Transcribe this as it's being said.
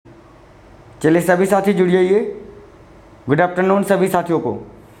चलिए सभी साथी जुड़ जाइए। गुड आफ्टरनून सभी साथियों को।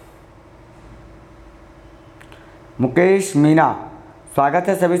 मुकेश, मीना, स्वागत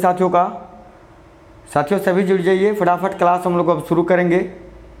है सभी साथियों का। साथियों सभी जुड़ जाइए, फटाफट क्लास हम लोग अब शुरू करेंगे।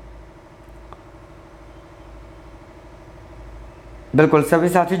 बिल्कुल सभी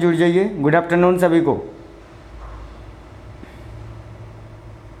साथी जुड़ जाइए। गुड आफ्टरनून सभी को।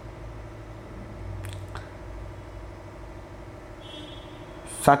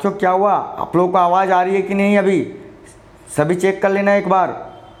 साथियों क्या हुआ, आप लोगों को आवाज़ आ रही है कि नहीं? अभी सभी चेक कर लेना एक बार।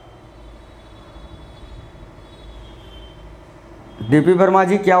 डीपी वर्मा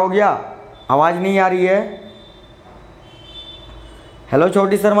जी क्या हो गया, आवाज़ नहीं आ रही है? हेलो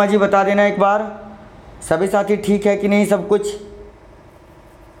छोटी शर्मा जी बता देना एक बार, सभी साथी ठीक है कि नहीं सब कुछ?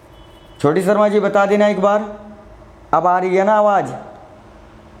 छोटी शर्मा जी बता देना एक बार। अब आ रही है ना आवाज़?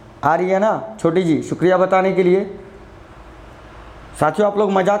 आ रही है ना छोटी जी? शुक्रिया बताने के लिए। साथियों आप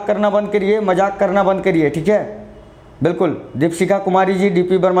लोग मजाक करना बंद करिए, मजाक करना बंद करिए, ठीक है? बिल्कुल। दीपशिका कुमारी जी,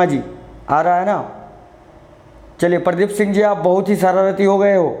 डीपी वर्मा जी, आ रहा है ना? चलिए प्रदीप सिंह जी, आप बहुत ही शरारती हो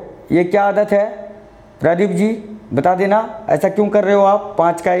गए हो, ये क्या आदत है? प्रदीप जी बता देना, ऐसा क्यों कर रहे हो आप?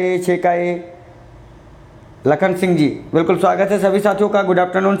 5 का ए, 6 का ए। लखन सिंह जी, बिल्कुल स्वागत है सभी साथियों का। गुड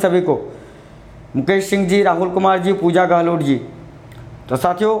आफ्टरनून सभी को। मुकेश सिंह जी, राहुल कुमार जी, पूजा गहलोत जी। तो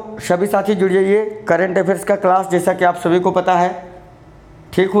साथियों सभी साथी जुड़ जाइए। करंट अफेयर्स का क्लास जैसा कि आप सभी को पता है।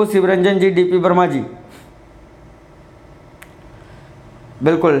 ठीक हो शिवरंजन जी, डीपी वर्मा जी,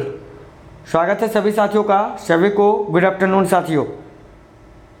 बिल्कुल स्वागत है सभी साथियों का। सभी को गुड आफ्टरनून साथियों।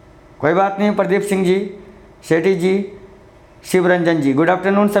 कोई बात नहीं, प्रदीप सिंह जी, शेट्टी जी, शिवरंजन जी, गुड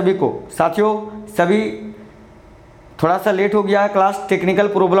आफ्टरनून सभी को। साथियों सभी थोड़ा सा लेट हो गया है, क्लास टेक्निकल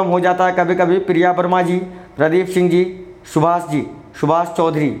प्रॉब्लम हो जाता है कभी कभी। प्रिया वर्मा जी, प्रदीप सिंह जी, सुभाष जी, सुभाष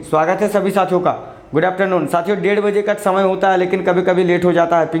चौधरी, स्वागत है सभी साथियों का। गुड आफ्टरनून साथियों। 1:30 बजे का समय होता है लेकिन कभी कभी लेट हो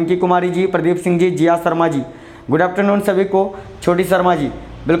जाता है। पिंकी कुमारी जी, प्रदीप सिंह जी, जिया शर्मा जी, गुड आफ्टरनून सभी को। छोटी शर्मा जी,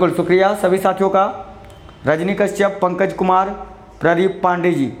 बिल्कुल शुक्रिया सभी साथियों का। रजनी कश्यप, पंकज कुमार, प्रदीप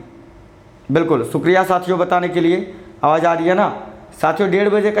पांडे जी, बिल्कुल शुक्रिया साथियों बताने के लिए। आवाज़ आ रही है ना साथियों? 1:30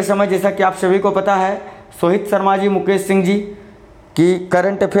 बजे का समय जैसा कि आप सभी को पता है। सोहित शर्मा जी, मुकेश सिंह जी की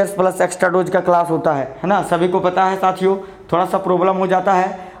current affairs plus extra dose का क्लास होता है ना? सभी को पता है साथियों। थोड़ा सा प्रॉब्लम हो जाता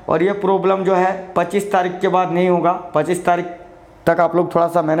है और ये प्रॉब्लम जो है 25 तारीख के बाद नहीं होगा। 25 तारीख तक आप लोग थोड़ा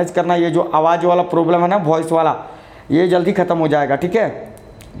सा मैनेज करना। ये जो आवाज़ वाला प्रॉब्लम है ना, वॉइस वाला, ये जल्दी ख़त्म हो जाएगा, ठीक है?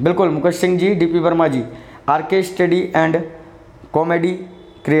 बिल्कुल। Mukesh Singh ji, DP Verma ji, R K study and comedy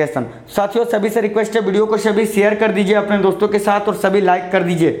creation. साथियों सभी से रिक्वेस्ट है, वीडियो को सभी शेयर कर दीजिए अपने दोस्तों के साथ और सभी लाइक कर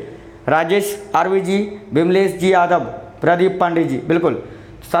दीजिए। राजेश आरवी जी, विमलेश जी यादव, प्रदीप पांडे जी, बिल्कुल।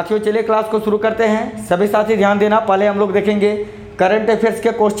 साथियों चलिए क्लास को शुरू करते हैं। सभी साथी ध्यान देना। पहले हम लोग देखेंगे करंट अफेयर्स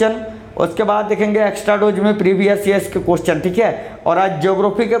के क्वेश्चन, उसके बाद देखेंगे एक्स्ट्रा डोज में प्रीवियस ईयर्स के क्वेश्चन, ठीक है? और आज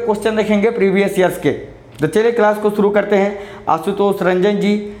ज्योग्राफी के क्वेश्चन देखेंगे प्रीवियस ईयर्स के। तो चलिए क्लास को शुरू करते हैं। आशुतोष रंजन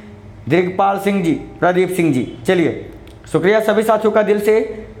जी, दिग्पाल सिंह जी, प्रदीप सिंह जी, चलिए शुक्रिया सभी साथियों का दिल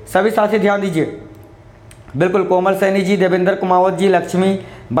से। सभी साथी ध्यान दीजिए, बिल्कुल। कोमल सैनी जी, देवेंद्र कुमावत जी, लक्ष्मी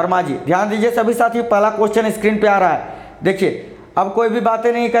वर्मा जी, ध्यान दीजिए सभी साथी। पहला क्वेश्चन स्क्रीन पे आ रहा है, देखिए। अब कोई भी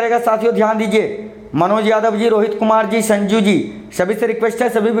बातें नहीं करेगा साथियों, ध्यान दीजिए। मनोज यादव जी, रोहित कुमार जी, संजू जी, सभी से रिक्वेस्ट है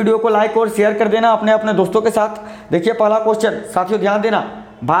सभी वीडियो को लाइक और शेयर कर देना अपने अपने दोस्तों के साथ। देखिए पहला क्वेश्चन साथियों ध्यान देना।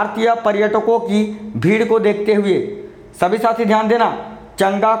 भारतीय पर्यटकों की भीड़ को देखते हुए, सभी साथी ध्यान देना,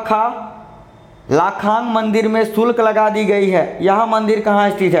 चंगाखा लाखांग मंदिर में शुल्क लगा दी गई है। यह मंदिर कहाँ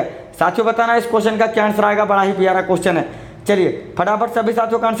स्थित है? साथियों बताना इस क्वेश्चन का क्या आंसर आएगा। बड़ा ही प्यारा क्वेश्चन है। चलिए फटाफट सभी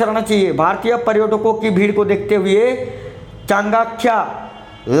साथियों का आंसर आना चाहिए। भारतीय पर्यटकों की भीड़ को देखते हुए चंगाख्या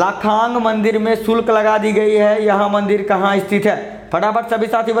लाखांग मंदिर में शुल्क लगा दी गई है। यह मंदिर कहाँ स्थित है? फटाफट सभी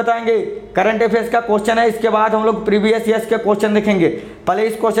साथी बताएंगे। करंट अफेयर्स का क्वेश्चन है, इसके बाद हम लोग प्रीवियस ईयर्स के क्वेश्चन देखेंगे। पहले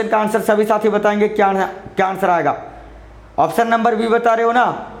इस क्वेश्चन का आंसर सभी साथी बताएंगे क्या आंसर आएगा। ऑप्शन नंबर बी बता रहे हो ना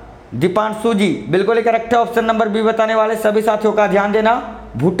दीपांशु जी? बिल्कुल करेक्ट है ऑप्शन नंबर बी बताने वाले सभी साथियों का ध्यान देना।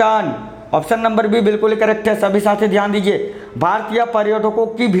 भूटान, ऑप्शन नंबर बी बिल्कुल करेक्ट है। सभी साथी ध्यान दीजिए। भारतीय पर्यटकों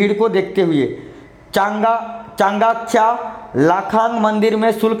की भीड़ को देखते हुए चांगाख्या लाखांग मंदिर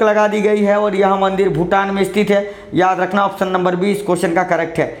में शुल्क लगा दी गई है और यह मंदिर भूटान में स्थित है। याद रखना ऑप्शन नंबर बी इस क्वेश्चन का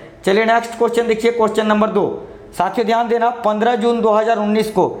करेक्ट है। चलिए नेक्स्ट क्वेश्चन देखिए, क्वेश्चन नंबर 2। साथियों ध्यान देना, 15 जून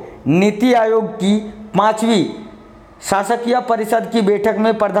 2019 को नीति आयोग की 5वीं शासकीय परिषद की बैठक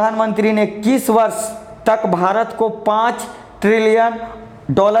में प्रधानमंत्री ने किस वर्ष तक भारत को $5 ट्रिलियन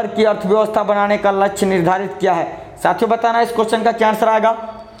की अर्थव्यवस्था बनाने का लक्ष्य निर्धारित किया है? साथियों बताना इस क्वेश्चन का क्या आंसर आएगा।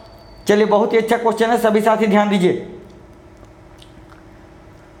 चलिए बहुत ही अच्छा क्वेश्चन है, सभी साथी ध्यान दीजिए।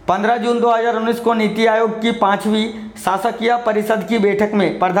 15 जून 2019 को नीति आयोग की 5वीं शासकीय परिषद की बैठक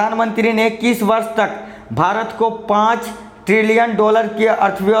में प्रधानमंत्री ने किस वर्ष तक भारत को $5 ट्रिलियन डॉलर की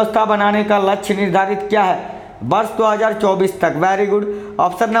अर्थव्यवस्था बनाने का लक्ष्य निर्धारित किया है? वर्ष 2024 तक। Very good.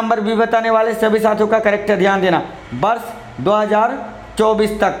 Option number B बताने वाले सभी साथियों का करेक्ट है, ध्यान देना, वर्ष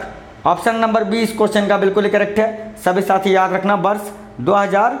 2024 तक। ऑप्शन नंबर बी इस क्वेश्चन का बिल्कुल करेक्ट है, सभी साथी याद रखना, वर्ष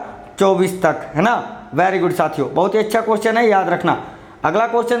 2024 तक, है ना। वेरी गुड साथियों, बहुत ही अच्छा क्वेश्चन है, याद रखना। अगला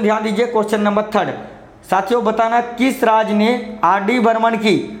क्वेश्चन ध्यान दीजिए, क्वेश्चन नंबर 3 साथियों, बताना किस राज्य ने आर.डी. बर्मन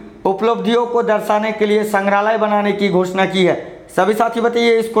की उपलब्धियों को दर्शाने के लिए संग्रहालय बनाने की घोषणा की है? सभी साथी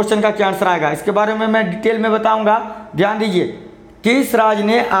बताइए इस क्वेश्चन का क्या आंसर आएगा। इसके बारे में मैं डिटेल में बताऊंगा, ध्यान दीजिए। किस राज्य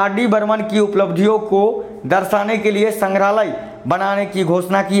ने आर.डी. बर्मन की उपलब्धियों को दर्शाने के लिए संग्रहालय बनाने की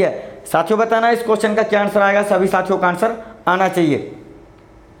घोषणा की है? साथियों बताना इस क्वेश्चन का क्या आंसर आएगा, सभी साथियों का आंसर आना चाहिए।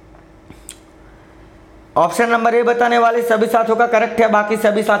 ऑप्शन नंबर ए बताने वाले सभी साथियों का करेक्ट है, बाकी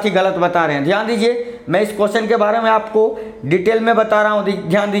सभी साथी गलत बता रहे हैं। ध्यान दीजिए, मैं इस क्वेश्चन के बारे में आपको डिटेल में बता रहा हूं,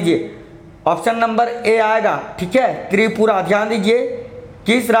 ध्यान दीजिए। ऑप्शन नंबर ए आएगा, ठीक है, त्रिपुरा। ध्यान दीजिए,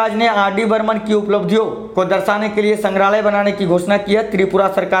 किस राज्य ने आर.डी. बर्मन की उपलब्धियों को दर्शाने के लिए संग्रहालय बनाने की घोषणा की है? त्रिपुरा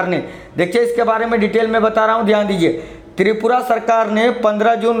सरकार ने। देखिए इसके बारे में डिटेल में बता रहा हूं, ध्यान दीजिए। त्रिपुरा सरकार ने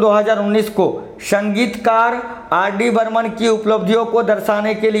 15 जून 2019 को संगीतकार आर.डी. बर्मन की उपलब्धियों को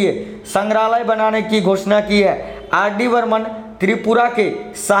दर्शाने के लिए संग्रहालय बनाने की घोषणा की है। आर.डी. बर्मन त्रिपुरा के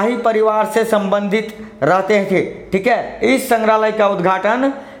शाही परिवार से संबंधित रहते थे, ठीक है। इस संग्रहालय का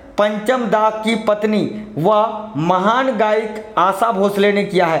उद्घाटन पंचम दा की पत्नी व महान गायक आशा भोसले ने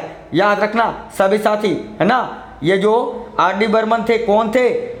किया है। याद रखना सभी साथी, है ना। ये जो आर.डी. बर्मन थे, कौन थे?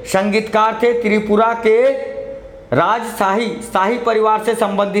 संगीतकार थे, त्रिपुरा के शाही परिवार से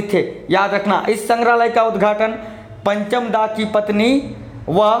संबंधित थे, याद रखना। इस संग्रहालय का उद्घाटन पंचम दा की पत्नी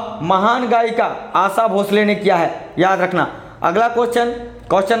व महान गायिका आशा भोसले ने किया है, याद रखना। अगला क्वेश्चन,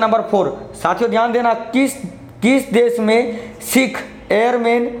 क्वेश्चन नंबर 4 साथियों ध्यान देना, किस देश में सिख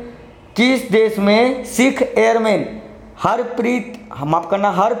एयरमैन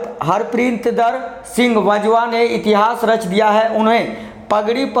हरप्रीतदर सिंह वजवा ने इतिहास रच दिया है? उन्हें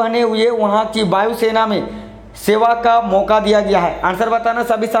पगड़ी पहने हुए वहां की वायुसेना में सेवा का मौका दिया गया है। आंसर बताना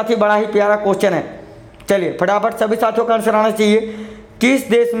सभी साथी, बड़ा ही प्यारा क्वेश्चन है। चलिए फटाफट सभी साथियों का आंसर आना चाहिए। किस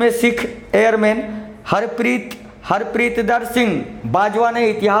देश में सिख एयरमैन हरप्रीतदर सिंह बाजवा ने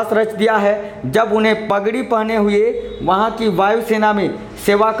इतिहास रच दिया है जब उन्हें पगड़ी पहने हुए वहां की वायुसेना में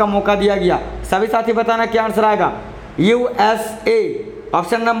सेवा का मौका दिया गया? सभी साथी बताना क्या आंसर आएगा। USA।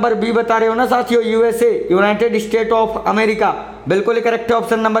 ऑप्शन नंबर बी बता रहे हो ना साथियों, USA, United state of America. बिल्कुल ही करेक्ट है,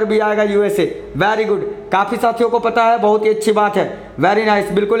 ऑप्शन नंबर बी आएगा USA। वेरी गुड, काफी साथियों को पता है, बहुत ही अच्छी बात है, वेरी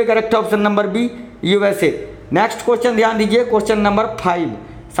नाइस। बिल्कुल ही करेक्ट है, option number B USA। Next question ध्यान दीजिए, क्वेश्चन नंबर 5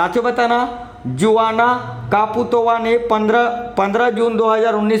 साथियों बताना, जुआना कापुतोवा ने 15 जून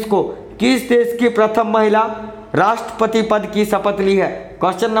 2019 को किस देश की प्रथम महिला राष्ट्रपति पद की शपथ ली है?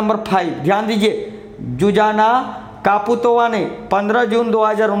 क्वेश्चन नंबर 5 ध्यान दीजिए, जुजाना कापुतोवा ने 15 जून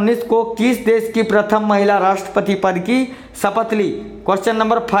 2019 को किस देश की प्रथम महिला राष्ट्रपति पद की शपथ ली? क्वेश्चन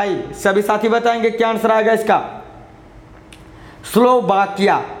नंबर 5 सभी साथी बताएंगे क्या आंसर आएगा इसका।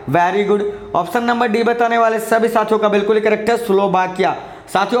 Slovakia. Very good, option number D बताने वाले सभी साथियों का बिल्कुल ही करेक्ट है, स्लोवाकिया।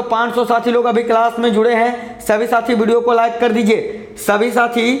 साथियों 500 साथी लोग अभी क्लास में जुड़े हैं, सभी साथी वीडियो को लाइक कर दीजिए, सभी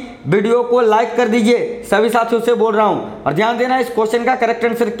साथी वीडियो को लाइक कर दीजिए, सभी साथियों से बोल रहा हूं। और ध्यान देना इस क्वेश्चन का करेक्ट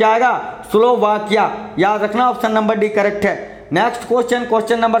आंसर क्या आएगा, स्लोवाकिया। याद रखना ऑप्शन नंबर डी करेक्ट है। नेक्स्ट क्वेश्चन,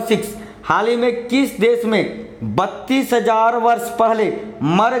 क्वेश्चन नंबर 6 हाल ही में किस देश में 32,000 वर्ष पहले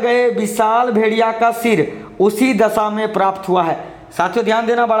मर गए विशाल भेड़िया का सिर उसी दशा में प्राप्त हुआ है? साथियों ध्यान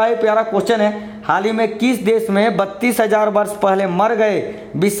देना, बड़ा ही प्यारा क्वेश्चन है। हाल ही में किस देश में 32,000 वर्ष पहले मर गए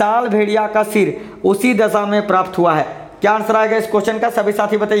विशाल भेड़िया का सिर उसी दशा में प्राप्त हुआ है? क्या आंसर आएगा इस क्वेश्चन का, सभी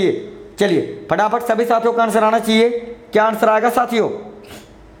साथी बताइए। चलिए फटाफट सभी साथियों का आंसर आना चाहिए, क्या आंसर आएगा साथियों।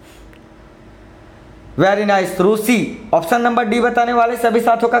 वेरी नाइस, रूसी। ऑप्शन नंबर डी बताने वाले सभी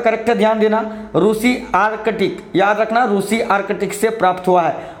साथियों का करेक्ट है, ध्यान देना, रूसी आर्कटिक। याद रखना रूसी आर्कटिक से प्राप्त हुआ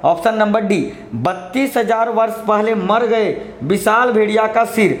है, ऑप्शन नंबर डी। 32,000 वर्ष पहले मर गए विशाल भेड़िया का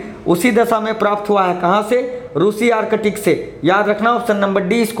सिर उसी दशा में प्राप्त हुआ है, कहां से? रूसी आर्कटिक से। याद रखना ऑप्शन नंबर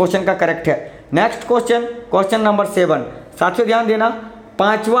डी इस क्वेश्चन का करेक्ट है। नेक्स्ट क्वेश्चन, क्वेश्चन नंबर 7 साथियों ध्यान देना,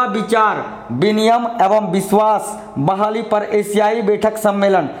 5वां विचार विनियम एवं विश्वास बहाली पर एशियाई बैठक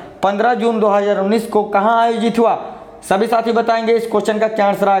सम्मेलन 15 जून 2019 को कहां आयोजित हुआ? सभी साथी बताएंगे इस क्वेश्चन का क्या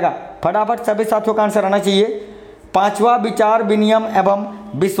आंसर आएगा। फटाफट सभी साथियों का आंसर आना चाहिए। 5वां विचार विनियम एवं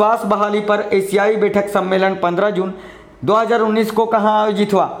विश्वास बहाली पर एशियाई बैठक सम्मेलन 15 जून 2019 को कहां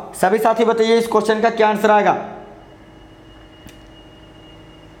आयोजित हुआ? सभी साथी बताइए इस क्वेश्चन का क्या आंसर आएगा।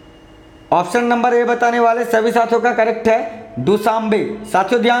 ऑप्शन नंबर ए बताने वाले सभी साथियों का करेक्ट है, दुशांबे।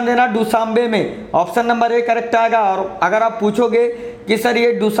 साथियों ध्यान देना, दुशांबे में ऑप्शन नंबर ए करेक्ट आएगा। और अगर आप पूछोगे कि सर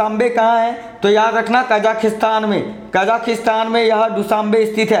ये दुशांबे कहाँ है, तो याद रखना कजाकिस्तान में, कजाकिस्तान में यह दुशांबे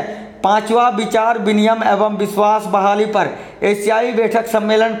स्थित है। 5वां विचार विनिमय एवं विश्वास बहाली पर एशियाई बैठक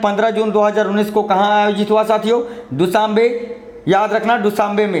सम्मेलन 15 जून 2019 को कहाँ आयोजित हुआ साथियों, दुशांबे, याद रखना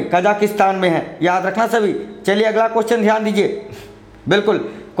दुशांबे में, कजाकिस्तान में है, याद रखना सभी। चलिए अगला क्वेश्चन ध्यान दीजिए, बिल्कुल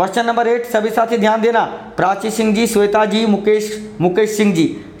क्वेश्चन नंबर 8, सभी साथी ध्यान देना, प्राची सिंह जी, श्वेता जी, मुकेश सिंह जी,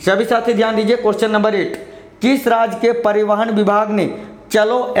 सभी साथी ध्यान दीजिए। क्वेश्चन नंबर 8, किस राज्य के परिवहन विभाग ने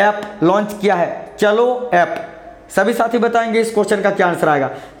चलो ऐप लॉन्च किया है, चलो ऐप, सभी साथी बताएंगे इस क्वेश्चन का क्या आंसर आएगा।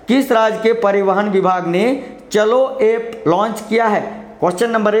 किस राज्य के परिवहन विभाग ने चलो ऐप लॉन्च किया है, क्वेश्चन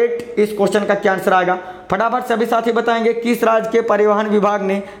नंबर 8, इस क्वेश्चन का क्या आंसर आएगा, फटाफट सभी साथी बताएंगे किस राज्य के परिवहन विभाग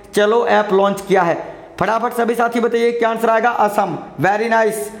ने चलो ऐप लॉन्च किया है, फटाफट सभी साथी बताइए क्या आंसर आएगा। असम, वेरी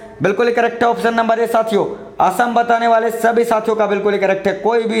नाइस, बिल्कुल करेक्ट है ऑप्शन नंबर ए साथियों। असम बताने वाले सभी साथियों का बिल्कुल करेक्ट है,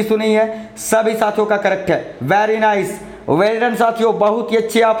 कोई भी इशू नहीं है, सभी साथियों का करेक्ट है, वेरी नाइस, वेल डन साथियों, बहुत ही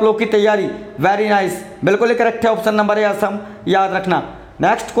अच्छी आप लोग की तैयारी, वेरी नाइस, बिल्कुल करेक्ट है ऑप्शन नंबर ए असम, याद रखना।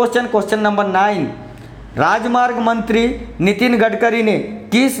 नेक्स्ट क्वेश्चन, क्वेश्चन नंबर 9, राजमार्ग मंत्री नितिन गडकरी ने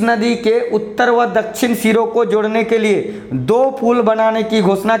किस नदी के उत्तर व दक्षिण सिरों को जोड़ने के लिए 2 पुल बनाने की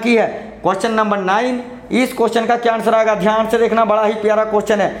घोषणा की है, क्वेश्चन नंबर 9, इस क्वेश्चन का क्या आंसर आएगा, ध्यान से देखना, बड़ा ही प्यारा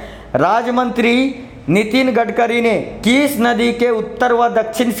क्वेश्चन है। राज्य मंत्री नितिन गडकरी ने किस नदी के उत्तर व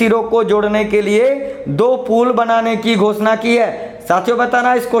दक्षिण सिरों को जोड़ने के लिए 2 पुल बनाने की घोषणा की है, साथियों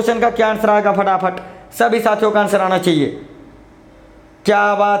बताना इस क्वेश्चन का क्या आंसर आएगा, फटाफट सभी साथियों का आंसर आना चाहिए।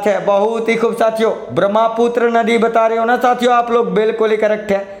 क्या बात है, बहुत ही खूब साथियों, ब्रह्मपुत्र नदी बता रहे हो ना साथियों आप लोग, बिल्कुल ही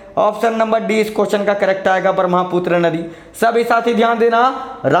करेक्ट है, ऑप्शन नंबर डी इस क्वेश्चन का करेक्ट आएगा, ब्रह्मपुत्र नदी। सभी साथी ध्यान देना,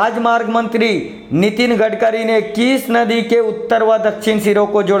 राजमार्ग मंत्री नितिन गडकरी ने किस नदी के उत्तर व दक्षिण सिरों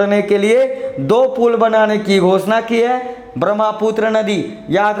को जोड़ने के लिए 2 पुल बनाने की घोषणा की है, ब्रह्मपुत्र नदी,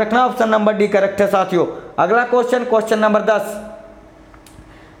 याद रखना ऑप्शन नंबर डी करेक्ट है साथियों। अगला क्वेश्चन, क्वेश्चन नंबर 10,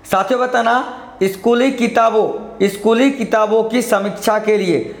 साथियों बताना, स्कूली किताबों की समीक्षा के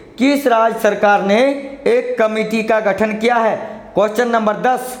लिए किस राज्य सरकार ने एक कमेटी का गठन किया है, क्वेश्चन नंबर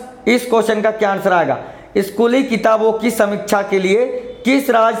 10, इस क्वेश्चन का क्या आंसर आएगा। स्कूली किताबों की समीक्षा के लिए किस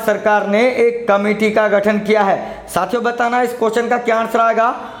राज्य सरकार ने एक कमेटी का गठन किया है, साथियों बताना इस क्वेश्चन का क्या आंसर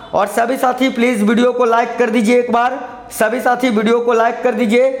आएगा। और सभी साथी प्लीज वीडियो को लाइक कर दीजिए एक बार, सभी साथी वीडियो को लाइक कर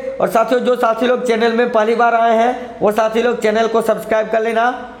दीजिए। और साथियों जो साथी लोग चैनल में पहली बार आए हैं वो साथी लोग चैनल को सब्सक्राइब कर लेना,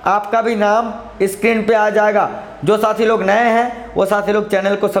 आपका भी नाम स्क्रीन पे आ जाएगा। जो साथी लोग नए हैं वो साथी लोग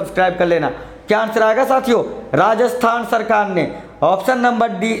चैनल को सब्सक्राइब कर लेना। क्या आंसर आएगा साथियों, राजस्थान सरकार ने, ऑप्शन नंबर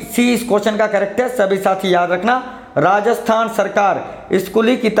डी सी इस क्वेश्चन का करेक्ट है, सभी साथी याद रखना, राजस्थान सरकार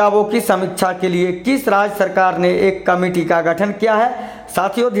स्कूली किताबों की समीक्षा के लिए किस राज्य सरकार ने एक कमेटी का गठन किया है,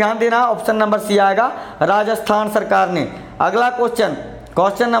 साथियों ध्यान देना ऑप्शन नंबर सी आएगा, राजस्थान सरकार ने। अगला क्वेश्चन,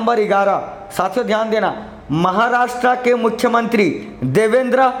 क्वेश्चन नंबर 11, साथियों ध्यान देना, महाराष्ट्र के मुख्यमंत्री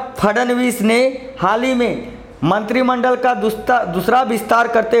देवेंद्र फडणवीस ने हाल ही में मंत्रिमंडल का दूसरा विस्तार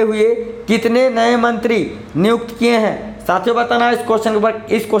करते हुए कितने नए मंत्री नियुक्त किए हैं, साथियों बताना इस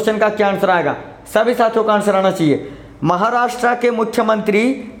क्वेश्चन का क्या आंसर आएगा, सभी साथियों का आंसर आना चाहिए। महाराष्ट्र के मुख्यमंत्री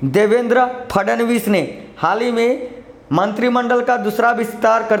देवेंद्र फडणवीस ने हाल ही में मंत्रिमंडल का दूसरा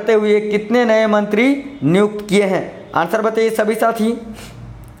विस्तार करते हुए कितने नए मंत्री नियुक्त किए हैं, आंसर बताइए सभी साथी।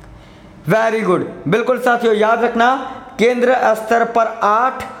 वेरी गुड, बिल्कुल साथियों याद रखना, केंद्र स्तर पर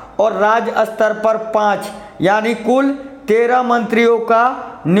 8 और राज्य स्तर पर 5 यानी कुल 13 मंत्रियों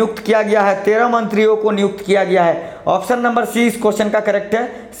का नियुक्त किया गया है, 13 मंत्रियों को नियुक्त किया गया है, ऑप्शन नंबर सी इस क्वेश्चन का करेक्ट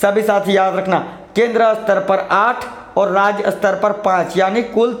है, सभी साथी याद रखना, केंद्र स्तर पर 8 और राज्य स्तर पर 5 यानी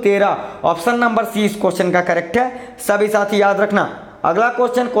कुल 13, ऑप्शन नंबर सी इस क्वेश्चन का करेक्ट है, सभी साथी याद रखना। अगला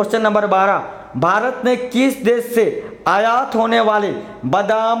क्वेश्चन, क्वेश्चन नंबर 12, भारत ने किस देश से आयात होने वाले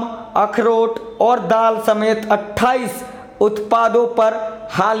बादाम, अखरोट और दाल समेत 28 उत्पादों पर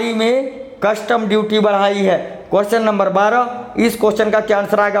हाल ही में कस्टम ड्यूटी बढ़ाई है, क्वेश्चन नंबर 12, इस क्वेश्चन का क्या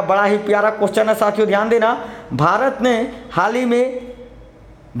आंसर आएगा, बड़ा ही प्यारा क्वेश्चन है साथियों ध्यान देना, भारत ने हाल ही में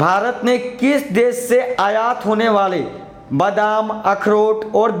किस देश से आयात होने वाले बादाम,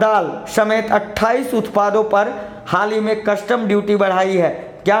 अखरोट और दाल समेत 28 उत्पादों पर हाल ही में कस्टम ड्यूटी बढ़ाई है,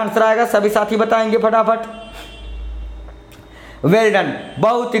 क्या आंसर आएगा सभी साथी बताएंगे फटाफट। वेल डन,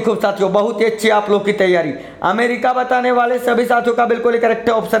 बहुत ही खूब साथियों, बहुत ही अच्छी आप लोग की तैयारी। अमेरिका बताने वाले सभी साथियों का बिल्कुल करेक्ट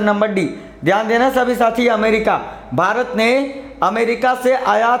है ऑप्शन नंबर डी, ध्यान देना सभी साथी, अमेरिका, भारत ने अमेरिका से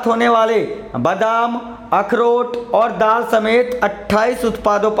आयात होने वाले बादाम, अखरोट और दाल समेत 28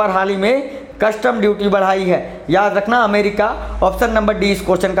 उत्पादों पर हाल ही में कस्टम ड्यूटी बढ़ाई है, याद रखना अमेरिका, ऑप्शन नंबर डी इस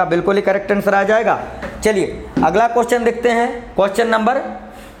क्वेश्चन का बिल्कुल ही करेक्ट आंसर आ जाएगा। चलिए अगला क्वेश्चन देखते हैं, क्वेश्चन नंबर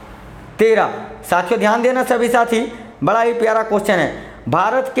 13, साथियों ध्यान देना सभी साथी, बड़ा ही प्यारा क्वेश्चन है,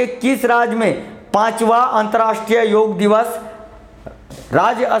 भारत के किस राज्य में 5वां अंतर्राष्ट्रीय योग दिवस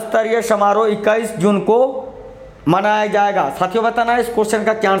राज्य स्तरीय समारोह 21 जून को मनाया जाएगा। साथियों बताना है इस क्वेश्चन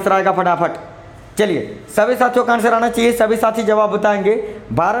का क्या आंसर आएगा फटाफट। चलिए सभी साथियों का आंसर आना चाहिए, सभी साथी जवाब बताएंगे।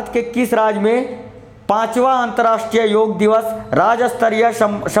 भारत के किस राज्य में 5वां अंतर्राष्ट्रीय योग दिवस राज्य स्तरीय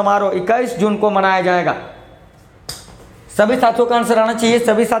समारोह 21 जून को मनाया जाएगा? सभी साथियों का आंसर आना चाहिए,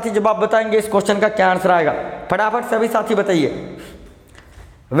 सभी साथी जवाब बताएंगे इस क्वेश्चन का क्या आंसर आएगा फटाफट सभी साथी बताइए।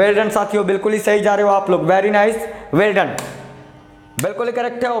 वेल डन साथियों, बिल्कुल ही सही जा रहे हो आप लोग, वेरी नाइस, वेल डन, बिल्कुल ही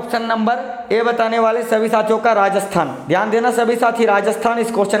करेक्ट है। ऑप्शन नंबर ए बताने वाले सभी साथियों का राजस्थान। ध्यान देना सभी साथी, राजस्थान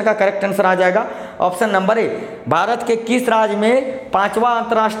इस क्वेश्चन का करेक्ट आंसर आ जाएगा। ऑप्शन नंबर ए, भारत के किस राज्य में 5वां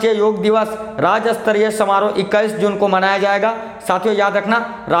अंतर्राष्ट्रीय योग दिवस राज्य स्तरीय समारोह 21 जून को मनाया जाएगा? साथियों याद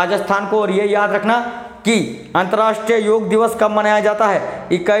रखना राजस्थान को, और ये याद रखना कि अंतर्राष्ट्रीय योग दिवस कब मनाया जाता है?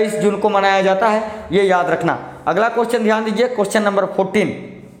 21 जून को मनाया जाता है, ये याद रखना। अगला क्वेश्चन ध्यान दीजिए, क्वेश्चन नंबर 14।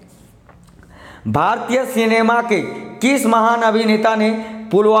 भारतीय सिनेमा के किस महान अभिनेता ने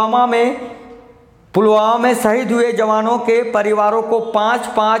पुलवामा में शहीद हुए जवानों के परिवारों को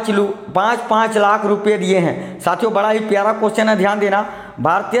 5-5 लाख रुपए दिए हैं? साथियों बड़ा ही प्यारा क्वेश्चन है, ध्यान देना।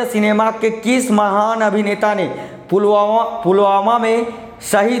 भारतीय सिनेमा के किस महान अभिनेता ने पुलवामा में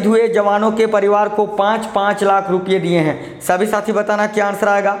शहीद हुए जवानों के परिवार को 5-5 लाख रुपए दिए हैं? सभी साथी बताना क्या आंसर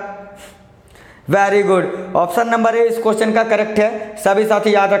आएगा। Very good, option number A इस क्वेश्चन का करेक्ट है। सभी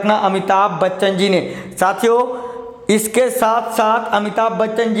साथी याद रखना अमिताभ बच्चन जी ने। साथियों इसके साथ साथ अमिताभ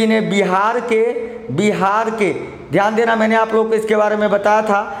बच्चन जी ने बिहार के ध्यान देना, मैंने आप लोगों को इसके बारे में बताया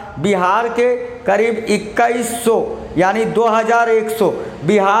था, बिहार के करीब 2100 यानी 2100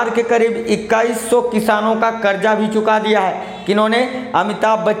 बिहार के करीब 2100 किसानों का कर्जा भी चुका दिया है। किन्होंने?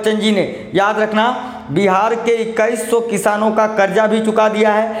 अमिताभ बच्चन जी ने। याद रखना बिहार के 2100 किसानों का कर्जा भी चुका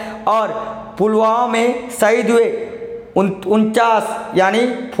दिया है, और पुलवामा में शहीद हुए 49 यानी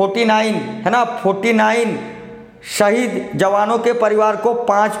 49 है ना, 49 शहीद जवानों के परिवार को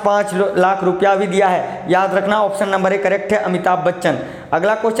 5-5 लाख रुपया भी दिया है। याद रखना ऑप्शन नंबर ए करेक्ट है, अमिताभ बच्चन।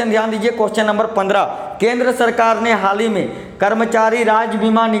 अगला क्वेश्चन ध्यान दीजिए, क्वेश्चन नंबर 15। केंद्र सरकार ने हाल ही में कर्मचारी राज्य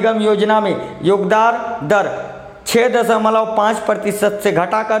बीमा निगम योजना में योगदान दर 6.5% से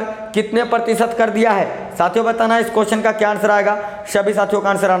घटाकर कितने प्रतिशत कर दिया है? साथियों बताना इस क्वेश्चन का क्या आंसर आएगा। सभी साथियों का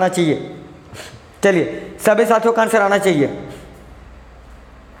आंसर आना चाहिए। चलिए सभी साथियों का आंसर आना चाहिए,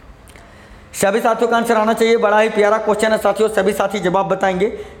 सभी साथियों का आंसर आना चाहिए। बड़ा ही प्यारा क्वेश्चन है साथियों, सभी साथी जवाब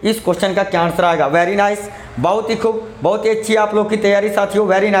बताएंगे इस क्वेश्चन का क्या आंसर आएगा। वेरी नाइस, बहुत ही खूब, बहुत ही अच्छी आप लोग की तैयारी साथियों,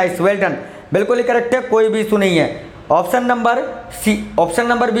 वेरी नाइस, वेल डन, बिल्कुल ही करेक्ट है, कोई भी इशू नहीं है। Option number C, option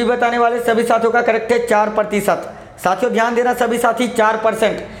number B बताने वाले सभी साथियों का करेक्ट है, 4%। साथियों ध्यान देना सभी साथी,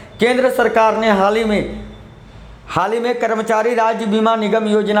 4%। केंद्र सरकार ने हाल ही में कर्मचारी राज्य बीमा निगम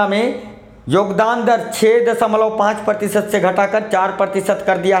योजना में योगदान दर 6.5% से घटाकर 4%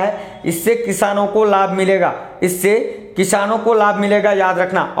 कर दिया है। इससे किसानों को लाभ मिलेगा, इससे किसानों को लाभ मिलेगा, याद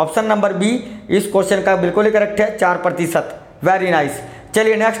रखना। ऑप्शन नंबर बी इस क्वेश्चन का बिल्कुल ही करेक्ट है, 4%। Very nice.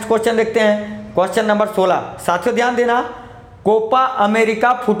 चलिए नेक्स्ट क्वेश्चन देखते हैं, क्वेश्चन नंबर 16। साथियों ध्यान देना, कोपा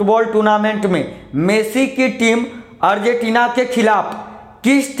अमेरिका फुटबॉल टूर्नामेंट में मेसी की टीम अर्जेंटीना के खिलाफ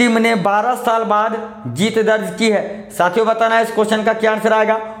किस टीम ने 12 साल बाद जीत दर्ज की है? साथियों बताना इस क्वेश्चन का क्या आंसर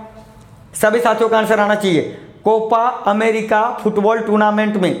आएगा। सभी साथियों का आंसर आना चाहिए। कोपा अमेरिका फुटबॉल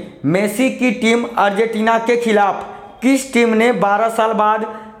टूर्नामेंट में मेसी की टीम अर्जेंटीना के खिलाफ किस टीम ने 12 साल बाद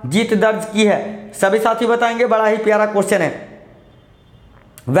जीत दर्ज की है? सभी साथी बताएंगे, बड़ा ही प्यारा क्वेश्चन है।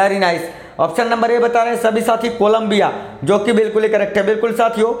 Very nice, option number A बता रहे हैं सभी साथी, कोलंबिया, जो कि बिल्कुल ही करेक्ट है। बिल्कुल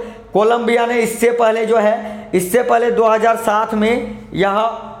साथियों, कोलंबिया ने इससे पहले 2007 में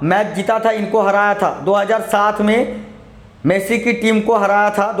यह मैच जीता था, इनको हराया था 2007 में, मेसी की टीम को हराया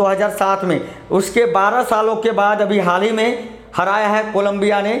था 2007 में। उसके 12 सालों के बाद अभी हाल ही में हराया है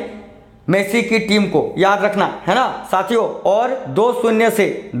कोलंबिया ने मेसी की टीम को, याद रखना है ना साथियों। और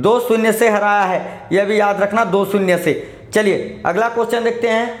 2-0 से हराया है, यह भी याद रखना, 2-0 से। चलिए अगला क्वेश्चन देखते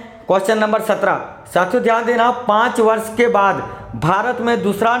हैं, क्वेश्चन नंबर 17। साथियों ध्यान देना, 5 वर्ष के बाद भारत में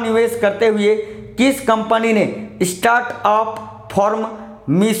दूसरा निवेश करते हुए किस कंपनी ने स्टार्टअप फर्म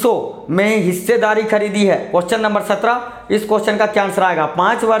मीशो में हिस्सेदारी खरीदी है? क्वेश्चन नंबर 17, इस क्वेश्चन का क्या आंसर आएगा।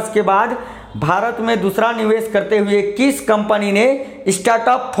 5 वर्ष के बाद भारत में दूसरा निवेश करते हुए किस कंपनी ने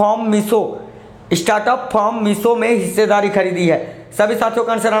स्टार्टअप फर्म मीशो में हिस्सेदारी खरीदी है? सभी साथियों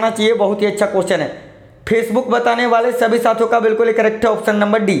का आंसर आना चाहिए, बहुत ही अच्छा क्वेश्चन है। फेसबुक बताने वाले सभी साथियों का बिल्कुल ही करेक्ट है, ऑप्शन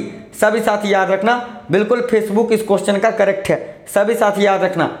नंबर डी। सभी साथी याद रखना, बिल्कुल फेसबुक इस क्वेश्चन का करेक्ट है, सभी साथी याद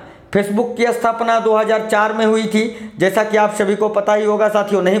रखना। फेसबुक की स्थापना 2004 में हुई थी, जैसा कि आप सभी को पता ही होगा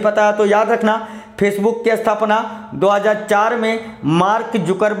साथियों, नहीं पता है तो याद रखना। फेसबुक की स्थापना 2004 में मार्क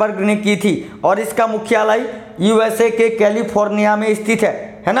जुकरबर्ग ने की थी और इसका मुख्यालय यूएसए के कैलिफोर्निया में स्थित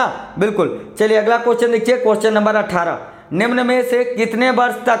है ना, बिल्कुल। चलिए अगला क्वेश्चन देखिए, क्वेश्चन नंबर 18। निम्न में से कितने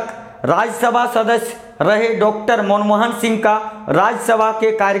वर्ष तक राज्यसभा सदस्य रहे डॉक्टर मनमोहन सिंह का राज्यसभा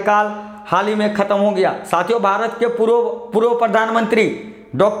के कार्यकाल हाल ही में खत्म हो गया। साथियों, भारत के पूर्व प्रधानमंत्री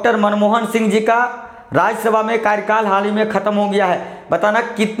डॉक्टर मनमोहन सिंह जी का राज्यसभा में कार्यकाल हाल ही में खत्म हो गया है। बताना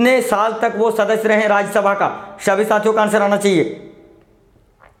कितने साल तक वो सदस्य रहे राज्यसभा का। सभी साथियों का आंसर आना चाहिए।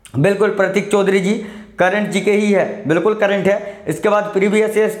 बिल्कुल प्रतीक चौधरी जी, करंट जी के ही है, बिल्कुल करंट है। इसके बाद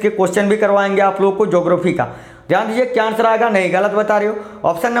प्रीवियस ईयर के क्वेश्चन भी करवाएंगे आप लोगों को ज्योग्राफी का। ध्यान दीजिए क्या आंसर आएगा, नहीं गलत बता रहे हो।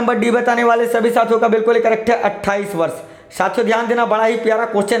 ऑप्शन नंबर डी बताने वाले सभी साथियों का बिल्कुल करेक्ट है, 28 वर्ष। साथियों ध्यान देना, बड़ा ही प्यारा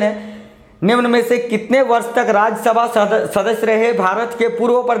क्वेश्चन है। निम्न में से कितने वर्ष तक राज्यसभा सदस्य रहे भारत के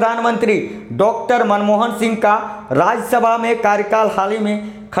पूर्व प्रधानमंत्री डॉक्टर मनमोहन सिंह का राज्यसभा में कार्यकाल हाल ही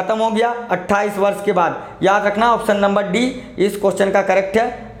में खत्म हो गया 28 वर्ष के बाद। याद रखना ऑप्शन नंबर डी इस क्वेश्चन का करेक्ट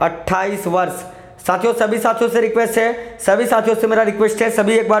है, 28 वर्ष। साथियों सभी साथियों से रिक्वेस्ट है, सभी साथियों से मेरा रिक्वेस्ट है,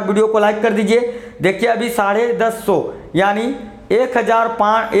 सभी एक बार वीडियो को लाइक कर दीजिए। देखिए अभी 1050 यानी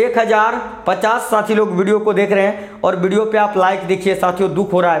 1050 साथी लोग वीडियो को देख रहे हैं और वीडियो पे आप लाइक देखिए साथियों,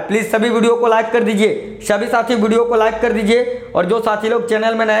 दुख हो रहा है। प्लीज़ सभी वीडियो को लाइक कर दीजिए, सभी साथी वीडियो को लाइक कर दीजिए। और जो साथी लोग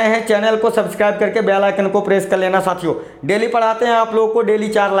चैनल में नए हैं चैनल को सब्सक्राइब करके बेल आइकन को प्रेस कर लेना। साथियों डेली पढ़ाते हैं आप लोगों को, डेली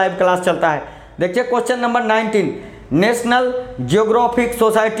 4 लाइव क्लास चलता है। देखिए question number 19, national geographic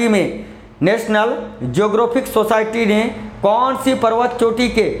society में नेशनल ज्योग्राफिक सोसाइटी ने कौन सी पर्वत चोटी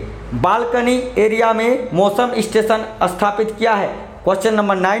के बालकनी एरिया में मौसम स्टेशन स्थापित किया है। क्वेश्चन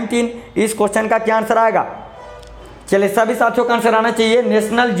नंबर 19, इस क्वेश्चन का क्या आंसर आएगा। चलिए सभी साथियों का आंसर आना चाहिए।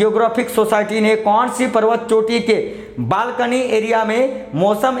 नेशनल ज्योग्राफिक सोसाइटी ने कौन सी पर्वत चोटी के बालकनी एरिया में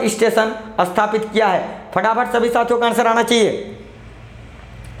मौसम स्टेशन स्थापित किया है। फटाफट सभी साथियों का आंसर आना चाहिए।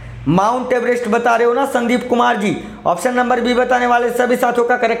 माउंट एवरेस्ट बता रहे हो ना Sandeep Kumar ji. Option number B बताने वाले सभी साथियों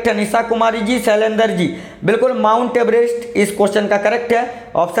का करेक्ट है, निशा कुमारी जी, शैलेंद्र जी। बिल्कुल माउंट एवरेस्ट इस क्वेश्चन का करेक्ट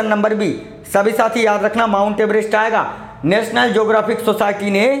है, ऑप्शन नंबर बी। सभी साथी याद रखना माउंट एवरेस्ट आएगा। नेशनल ज्योग्राफिक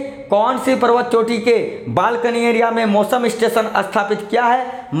सोसाइटी ने कौन सी पर्वत चोटी के बालकनी एरिया में मौसम स्टेशन स्थापित किया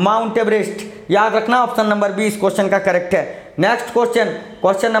है, माउंट एवरेस्ट। याद रखना ऑप्शन नंबर बी इस क्वेश्चन का करेक्ट है। नेक्स्ट क्वेश्चन,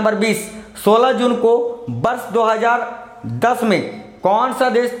 क्वेश्चन नंबर 20, 16 जून को वर्ष 2010 में कौन सा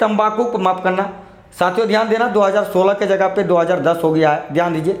देश तंबाकू को माफ करना। साथियों ध्यान देना 2016 के जगह पे 2010 हो गया है,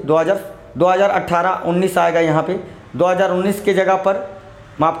 ध्यान दीजिए 2018-19 आएगा यहाँ पे, 2019 के जगह पर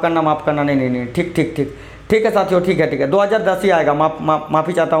माफ़ करना नहीं ठीक है साथियों, ठीक है 2010 ही आएगा,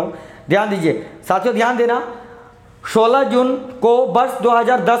 माफ़ी चाहता हूँ। ध्यान दीजिए साथियों, ध्यान देना 16 जून को वर्ष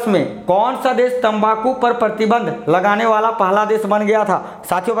 2010 में कौन सा देश तंबाकू पर प्रतिबंध लगाने वाला पहला देश बन गया था।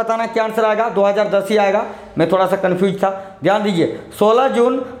 साथियों बताना क्या आंसर आएगा, 2010 ही आएगा, मैं थोड़ा सा कंफ्यूज था। ध्यान दीजिए 16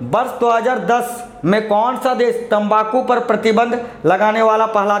 जून वर्ष 2010 में कौन सा देश तंबाकू पर प्रतिबंध लगाने वाला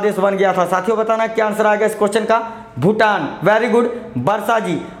पहला देश बन गया था। साथियों बताना क्या आंसर आएगा इस क्वेश्चन का, भूटान। वेरी गुड वर्षा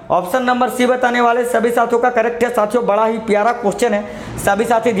जी। ऑप्शन नंबर सी बताने वाले सभी साथियों का करेक्ट है। साथियों बड़ा ही प्यारा क्वेश्चन है, सभी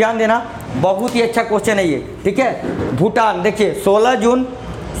साथी ध्यान देना, बहुत ही अच्छा क्वेश्चन है ये, ठीक है। भूटान, देखिए 16 जून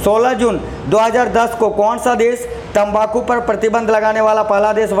 2010 को कौन सा देश तंबाकू पर प्रतिबंध लगाने वाला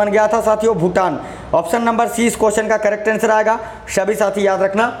पहला देश बन गया था। साथियों भूटान। ऑप्शन नंबर सी इस क्वेश्चन का करेक्ट आंसर आएगा। सभी साथी याद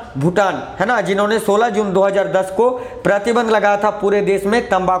रखना भूटान है ना, जिन्होंने 16 जून 2010 को प्रतिबंध लगाया था पूरे देश में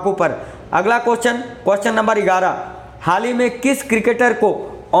तंबाकू पर। अगला क्वेश्चन, क्वेश्चन नंबर 11, हाल ही में किस क्रिकेटर को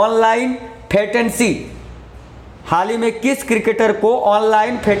ऑनलाइन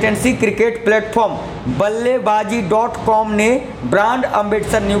फेटेंसी क्रिकेट प्लेटफॉर्म बल्लेबाजी.com ने ब्रांड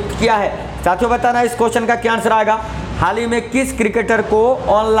एम्बेसडर नियुक्त किया है। साथियों बताना इस क्वेश्चन का क्या आंसर आएगा। हाल ही में किस क्रिकेटर को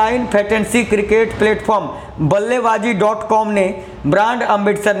ऑनलाइन फेटेंसी क्रिकेट प्लेटफॉर्म बल्लेबाजी.com ने ब्रांड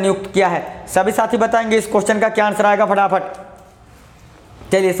एम्बेसडर नियुक्त किया है। सभी साथी बताएंगे इस क्वेश्चन का क्या आंसर आएगा फटाफट।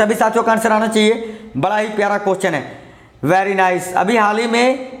 चलिए सभी साथियों का आंसर आना चाहिए, बड़ा ही प्यारा क्वेश्चन है, वेरी नाइस। अभी हाल ही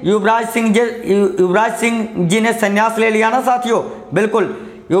में युवराज सिंह जी ने संन्यास ले लिया ना साथियों, बिल्कुल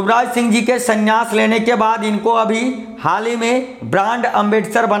युवराज सिंह जी के संन्यास लेने के बाद इनको अभी हाल ही में ब्रांड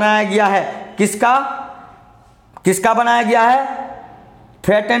एम्बेसडर बनाया गया है। किसका बनाया गया है,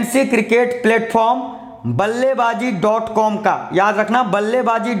 फेटेंसी क्रिकेट प्लेटफॉर्म बल्लेबाजी.com का। याद रखना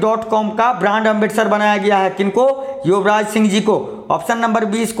बल्लेबाजी.com का ब्रांड एम्बेसडर बनाया गया है, किनको, युवराज सिंह जी को। ऑप्शन नंबर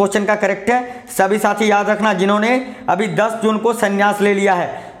 20 क्वेश्चन का करेक्ट है। सभी साथी याद रखना जिन्होंने अभी 10 जून को संन्यास ले लिया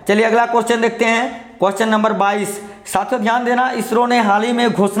है। चलिए अगला क्वेश्चन देखते हैं, क्वेश्चन नंबर 22। साथियों ध्यान देना, इसरो ने हाल ही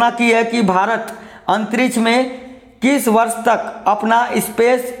में घोषणा की है कि भारत अंतरिक्ष में किस वर्ष तक अपना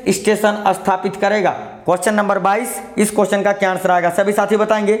स्पेस स्टेशन स्थापित करेगा। क्वेश्चन नंबर 22 इस क्वेश्चन का क्या आंसर आएगा, सभी साथी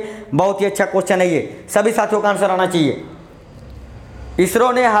बताएंगे। बहुत ही अच्छा क्वेश्चन है ये, सभी साथियों का आंसर आना चाहिए।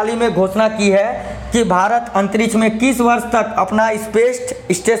 इसरो ने हाल ही में घोषणा की है कि भारत अंतरिक्ष में किस वर्ष तक अपना स्पेस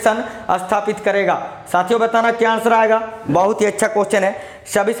स्टेशन स्थापित करेगा। साथियों बताना क्या आंसर आएगा। बहुत ही अच्छा क्वेश्चन है,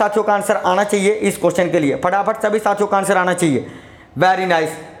 सभी साथियों का आंसर आना चाहिए इस क्वेश्चन के लिए। फटाफट सभी साथियों का आंसर आना चाहिए। Very nice.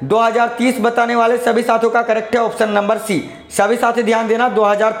 2030 बताने वाले सभी साथियों का करेक्ट है ऑप्शन नंबर सी। सभी साथी ध्यान देना,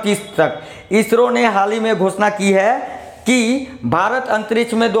 2030 तक इसरो ने हाल ही में घोषणा की है कि भारत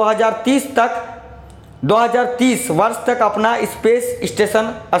अंतरिक्ष में 2030 वर्ष तक अपना स्पेस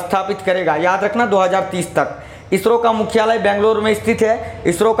स्टेशन स्थापित करेगा। याद रखना 2030 तक। इसरो का मुख्यालय बेंगलुरु में स्थित है।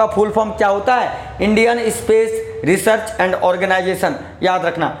 इसरो का फुल फॉर्म क्या होता है? Indian space research and organisation. याद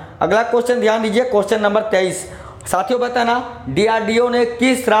रखना। अगला क्वेश्चन ध्यान दीजिए, क्वेश्चन नंबर 23। साथियों बताना, डीआरडीओ ने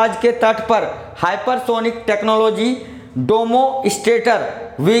किस राज्य के तट पर हाइपरसोनिक टेक्नोलॉजी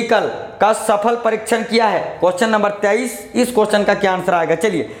डेमोन्स्ट्रेटर व्हीकल का सफल परीक्षण किया है? Question number 23। इस क्वेश्चन का क्या आंसर आएगा?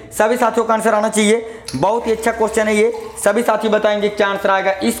 चलिए सभी साथियों का आंसर आना चाहिए। बहुत ही अच्छा क्वेश्चन है ये। सभी साथी बताएंगे क्या आंसर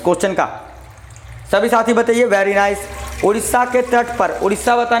आएगा इस क्वेश्चन का। सभी साथी बताइए। Very nice. उड़ीसा के तट पर।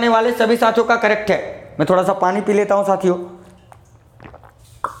 उड़ीसा बताने वाले सभी साथियों का करेक्ट है। मैं थोड़ा सा पानी पी लेता हूं साथियों।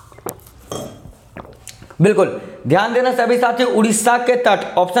 बिल्कुल ध्यान देना सभी साथी, उड़ीसा के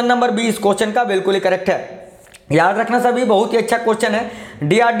तट, ऑप्शन नंबर बी इस क्वेश्चन का बिल्कुल ही करेक्ट है। याद रखना सभी, बहुत ही अच्छा क्वेश्चन है।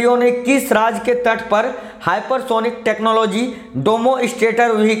 डीआरडीओ ने किस राज्य के तट पर हाइपरसोनिक टेक्नोलॉजी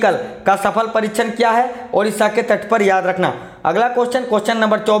डेमोन्स्ट्रेटर व्हीकल का सफल परीक्षण किया है? उड़ीसा के तट पर। याद रखना। अगला क्वेश्चन, क्वेश्चन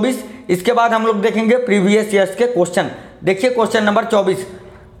नंबर 24। इसके बाद हम लोग देखेंगे प्रीवियस ईयर्स के क्वेश्चन। देखिए क्वेश्चन नंबर 24।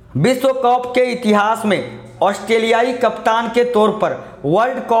 विश्व कप के इतिहास में ऑस्ट्रेलियाई कप्तान के तौर पर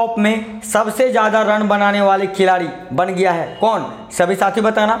वर्ल्ड कप में सबसे ज्यादा रन बनाने वाले खिलाड़ी बन गया है कौन? सभी साथी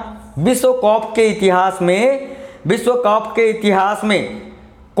बताना। विश्व कप के इतिहास में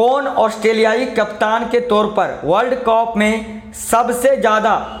कौन ऑस्ट्रेलियाई कप्तान के तौर पर वर्ल्ड कप में सबसे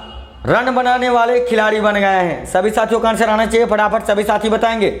ज्यादा रन बनाने वाले खिलाड़ी बन गए हैं? सभी साथियों का आंसर आना चाहिए। फटाफट सभी साथी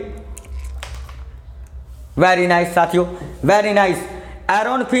बताएंगे। वेरी नाइस साथियों, वेरी नाइस।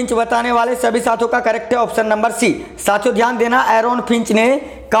 एरोन फिंच बताने वाले सभी साथियों का करेक्ट है ऑप्शन नंबर सी। साथियों ध्यान देना, एरोन फिंच ने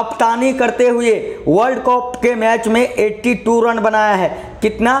कप्तानी करते हुए वर्ल्ड कप के मैच में 82 रन बनाया है।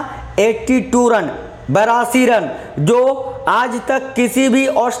 कितना? 82 रन, 82 रन, जो आज तक किसी भी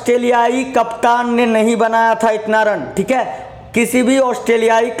ऑस्ट्रेलियाई कप्तान ने नहीं बनाया था इतना रन। ठीक है, किसी भी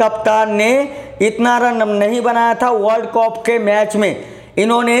ऑस्ट्रेलियाई कप्तान ने इतना रन नहीं बनाया था वर्ल्ड कप के मैच में।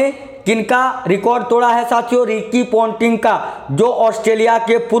 इन्होंने किनका रिकॉर्ड तोड़ा है साथियों? रिकी पॉन्टिंग का, जो ऑस्ट्रेलिया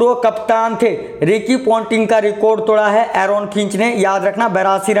के पूर्व कप्तान थे। रिकी पॉन्टिंग का रिकॉर्ड तोड़ा है एरोन फिंच ने। याद रखना,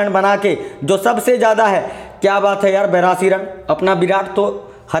 82 रन बना के, जो सबसे ज्यादा है। क्या बात है यार, 82 रन। अपना विराट तो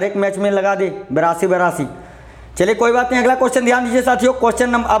हर एक मैच में लगा दे 82। चलिए कोई बात नहीं। अगला क्वेश्चन ध्यान दीजिए साथियों। क्वेश्चन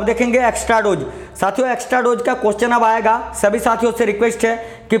नंबर अब देखेंगे एक्स्ट्रा डोज। साथियों एक्स्ट्रा डोज का क्वेश्चन अब आएगा। सभी साथियों से रिक्वेस्ट है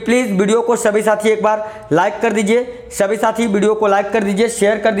कि प्लीज वीडियो को सभी साथी एक बार लाइक कर दीजिए। सभी साथी वीडियो को लाइक कर दीजिए,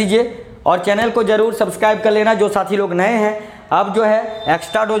 शेयर कर दीजिए और चैनल को जरूर सब्सक्राइब कर लेना जो साथी लोग नए हैं। अब जो है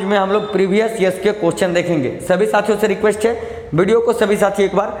एक्स्ट्रा डोज में हम लोग प्रीवियस ईयर्स के क्वेश्चन देखेंगे। सभी साथियों से रिक्वेस्ट है, वीडियो को सभी साथी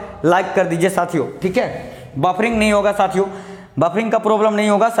एक बार लाइक कर दीजिए साथियों। ठीक है, बफरिंग नहीं होगा साथियों, बफरिंग का प्रॉब्लम नहीं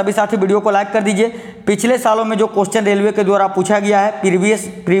होगा। सभी साथी वीडियो को लाइक कर दीजिए। पिछले सालों में जो क्वेश्चन रेलवे के द्वारा पूछा गया है,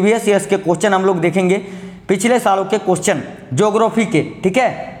 प्रीवियस ईयर्स के क्वेश्चन हम लोग देखेंगे। पिछले सालों के क्वेश्चन ज्योग्राफी के। ठीक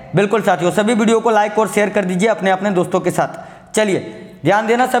है, बिल्कुल साथियों, सभी वीडियो को लाइक और शेयर कर दीजिए अपने अपने दोस्तों के साथ। चलिए ध्यान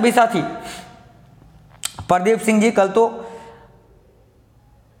देना सभी साथी। प्रदीप सिंह जी कल तो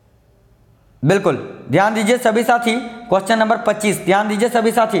बिल्कुल ध्यान दीजिए सभी साथी। क्वेश्चन नंबर 25 ध्यान दीजिए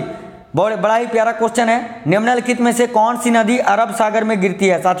सभी साथी। बड़ा ही प्यारा क्वेश्चन है। निम्नलिखित में से कौन सी नदी अरब सागर में गिरती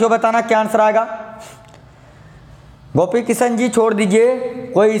है? साथियों बताना क्या आंसर आएगा। गोपी किशन जी छोड़ दीजिए,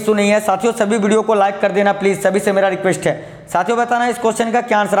 कोई इशू नहीं है साथियों। सभी वीडियो को लाइक कर देना प्लीज, सभी से मेरा रिक्वेस्ट है। साथियों बताना इस क्वेश्चन का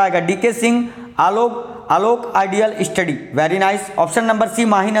क्या आंसर आएगा। डीके सिंह, आलोक ideal study. Very nice. Option number C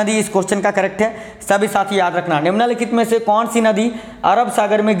माही नदी इस क्वेश्चन का करेक्ट है। सभी साथी याद रखना, निम्नलिखित में से कौन सी नदी अरब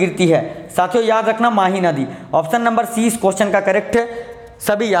सागर में गिरती है? साथियों याद रखना माही नदी। ऑप्शन नंबर सी इस क्वेश्चन का करेक्ट है।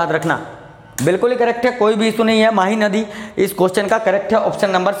 सभी याद रखना, बिल्कुल ही करेक्ट है, कोई भी इशू नहीं है। माही नदी इस क्वेश्चन का करेक्ट है, ऑप्शन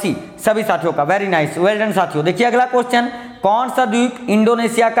नंबर सी सभी साथियों का। वेरी नाइस, वेल डन साथियों। देखिए अगला क्वेश्चन, कौन सा द्वीप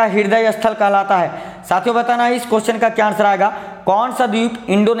इंडोनेशिया का हृदय स्थल कहलाता है? साथियों बताना इस क्वेश्चन का क्या आंसर आएगा। कौन सा द्वीप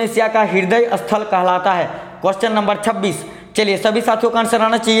इंडोनेशिया का हृदय स्थल कहलाता है? Question number 26। चलिए सभी साथियों का आंसर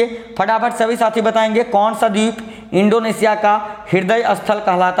आना चाहिए। फटाफट सभी साथी बताएंगे कौन सा द्वीप इंडोनेशिया का हृदय स्थल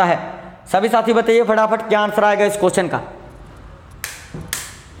कहलाता है। सभी साथी बताइए फटाफट क्या आंसर आएगा इस क्वेश्चन का।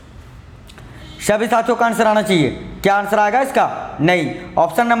 सभी साथियों का आंसर आना चाहिए। क्या आंसर आएगा इसका? नहीं,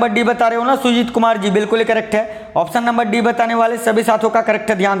 ऑप्शन नंबर डी बता रहे हो ना सुजीत कुमार जी, बिल्कुल ही करेक्ट है। ऑप्शन नंबर डी बताने वाले सभी साथियों का करेक्ट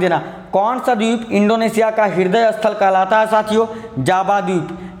है। ध्यान देना, कौन सा द्वीप इंडोनेशिया का हृदय स्थल कहलाता है साथियों? जावा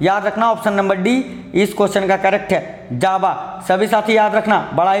द्वीप। याद रखना ऑप्शन नंबर डी इस क्वेश्चन का करेक्ट है, जावा। सभी साथी याद रखना,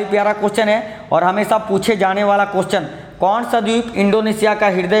 बड़ा ही प्यारा क्वेश्चन है और हमेशा पूछे जाने वाला क्वेश्चन। कौन सा द्वीप इंडोनेशिया का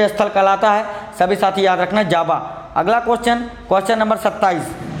हृदय स्थल कहलाता है? सभी साथी याद रखना, जावा। अगला क्वेश्चन, क्वेश्चन नंबर 27।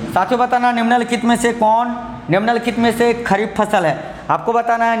 साथियों बताना निम्नलिखित में से कौन निम्नलिखित में से एक खरीफ फसल है? आपको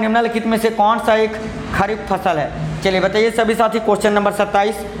बताना है निम्नलिखित में से कौन सा एक खरीफ फसल है। चलिए बताइए सभी साथी, क्वेश्चन नंबर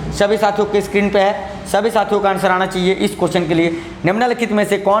 27 सभी साथियों के स्क्रीन पे है। सभी साथियों का आंसर आना चाहिए इस क्वेश्चन के लिए, निम्नलिखित में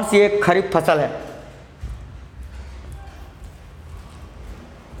से कौन सी एक खरीफ फसल है?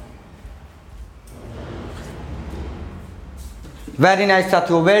 वेरी नाइस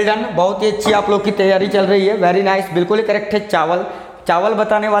साथियों, वेल डन, बहुत ही अच्छी आप लोग की तैयारी चल रही है। वेरी नाइस, बिल्कुल ही करेक्ट है, चावल। चावल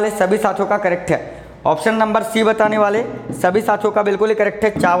बताने वाले सभी साथियों का करेक्ट है। ऑप्शन नंबर सी बताने वाले सभी साथियों का बिल्कुल ही करेक्ट है,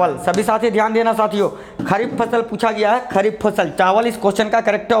 चावल। सभी साथी ध्यान देना साथियों, खरीफ फसल पूछा गया है, खरीफ फसल, चावल इस क्वेश्चन का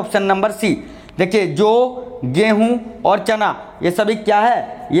करेक्ट है, ऑप्शन नंबर सी। देखिए जो गेहूं और चना ये सभी क्या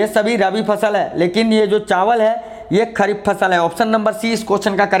है? ये सभी रबी फसल है, लेकिन ये जो चावल है ये खरीफ फसल है। ऑप्शन नंबर सी इस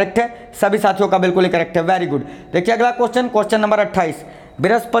क्वेश्चन का करेक्ट है, सभी साथियों का बिल्कुल ही करेक्ट है। Very good. देखिए अगला क्वेश्चन, क्वेश्चन नंबर 28।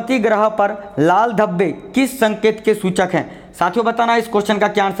 बृहस्पति ग्रह पर लाल धब्बे किस संकेत के सूचक हैं? साथियों बताना इस क्वेश्चन का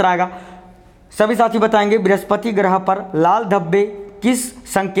क्या आंसर आएगा। सभी साथी बताएंगे बृहस्पति ग्रह पर लाल धब्बे किस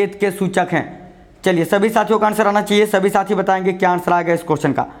संकेत के सूचक हैं। चलिए सभी साथियों का आंसर आना चाहिए, सभी साथी बताएंगे क्या आंसर आएगा इस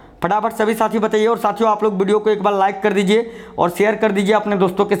क्वेश्चन का। फटाफट सभी साथी बताइए। और साथियों आप लोग वीडियो को एक बार लाइक कर दीजिए और शेयर कर दीजिए अपने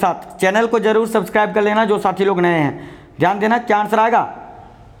दोस्तों के साथ। चैनल को जरूर सब्सक्राइब कर लेना जो साथी लोग नए हैं। ध्यान देना क्या आंसर आएगा।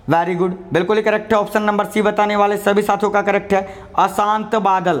 वेरी गुड, बिल्कुल ही करेक्ट है, ऑप्शन नंबर सी बताने वाले सभी साथियों का करेक्ट है, अशांत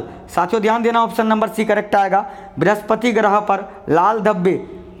बादल। साथियों ध्यान देना ऑप्शन नंबर सी करेक्ट आएगा। बृहस्पति ग्रह पर लाल धब्बे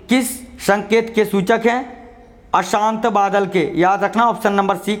किस संकेत के सूचक हैं? अशांत बादल के। याद रखना ऑप्शन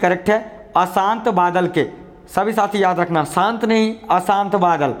नंबर सी करेक्ट है, अशांत बादल के। सभी साथी याद रखना, शांत नहीं अशांत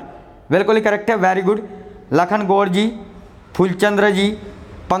बादल, बिल्कुल ही करेक्ट है। वेरी गुड, लखन गौर जी, फूलचंद्र जी,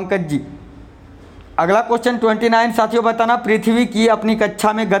 पंकज जी। अगला क्वेश्चन 29 साथियों बताना पृथ्वी की अपनी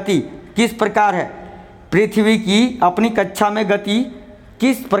कक्षा में गति किस प्रकार है? पृथ्वी की अपनी कक्षा में गति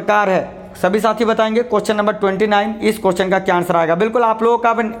किस प्रकार है? सभी साथी बताएंगे क्वेश्चन नंबर 29 इस क्वेश्चन का क्या आंसर आएगा। बिल्कुल आप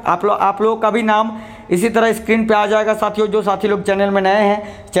लोगों का भी नाम इसी तरह स्क्रीन पे आ जाएगा साथियों। जो साथी लोग चैनल में नए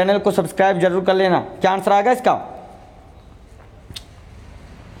हैं चैनल को सब्सक्राइब जरूर कर लेना। क्या आंसर आएगा इसका?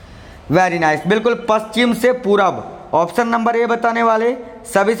 वेरी नाइस, बिल्कुल पश्चिम से पूरब। ऑप्शन नंबर ए बताने वाले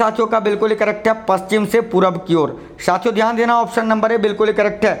सभी साथियों का बिल्कुल ही करेक्ट है, पश्चिम से पूरब की ओर। साथियों ध्यान देना ऑप्शन नंबर ए बिल्कुल ही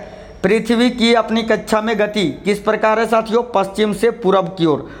करेक्ट है। पृथ्वी की अपनी कक्षा में गति किस प्रकार है साथियों? पश्चिम से पूरब की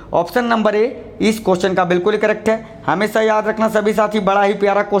ओर। ऑप्शन नंबर ए इस क्वेश्चन का बिल्कुल ही करेक्ट है। हमेशा याद रखना सभी साथी, बड़ा ही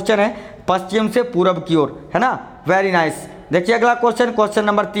प्यारा क्वेश्चन है, पश्चिम से पूरब की ओर, है ना। Very nice. देखिए अगला क्वेश्चन, क्वेश्चन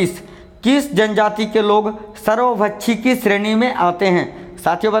नंबर 30। किस जनजाति के लोग सर्वभक्षी की श्रेणी में आते हैं?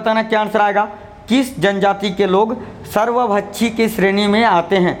 साथियों बताना क्या आंसर आएगा। किस जनजाति के लोग सर्वभक्षी की श्रेणी में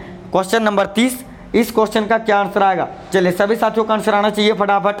आते हैं? क्वेश्चन नंबर 30 इस क्वेश्चन का क्या आंसर आएगा। चलिए सभी साथियों का आंसर आना चाहिए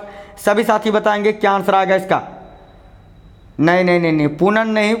फटाफट। सभी साथी बताएंगे क्या आंसर आएगा इसका। नहीं,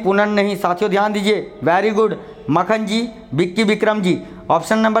 पूनन नहीं साथियों ध्यान दीजिए। वेरी गुड, मखन जी, Vicky Vikram ji.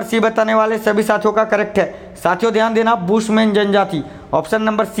 Option number C बताने वाले सभी साथियों का करेक्ट है। साथियों ध्यान देना, बुशमैन जनजाति। ऑप्शन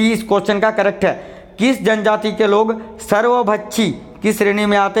नंबर सी इस क्वेश्चन का करेक्ट है। किस जनजाति के लोग सर्वभक्षी की श्रेणी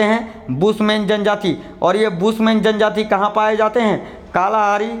में आते हैं? बुशमैन जनजाति। और ये बुशमैन जनजाति कहाँ पाए जाते हैं?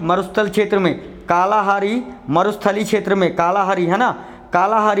 कालाहारी मरुस्थल क्षेत्र में, कालाहारी मरुस्थली क्षेत्र में, कालाहारी है ना,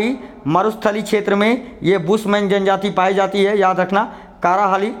 कालाहारी मरुस्थली क्षेत्र में ये बुशमैन जनजाति पाई जाती है। याद रखना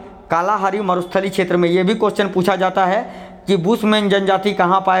कालाहारी मरुस्थली क्षेत्र में। ये भी क्वेश्चन पूछा जाता है कि बुशमैन जनजाति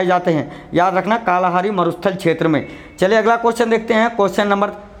कहाँ पाए जाते हैं। याद रखना कालाहारी मरुस्थल क्षेत्र में। चलिए अगला क्वेश्चन देखते हैं, क्वेश्चन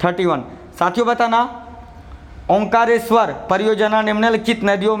नंबर 31। साथियों बताना ओंकारेश्वर परियोजना निम्नलिखित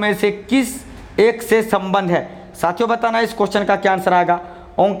नदियों में से किस एक से संबंध है? साथियों बताना इस क्वेश्चन का क्या आंसर आएगा।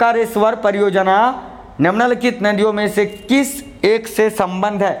 ओंकारेश्वर परियोजना निम्नलिखित नदियों में से किस एक से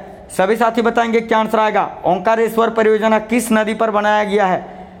संबंध है? सभी साथी बताएंगे क्या आंसर आएगा। ओंकारेश्वर परियोजना किस नदी पर बनाया गया है?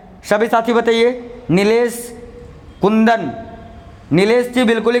 सभी साथी बताइए। नीलेश कुंदन, नीलेश जी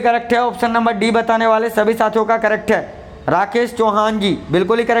बिल्कुल ही करेक्ट है। ऑप्शन नंबर डी बताने वाले सभी साथियों का करेक्ट है। राकेश चौहान जी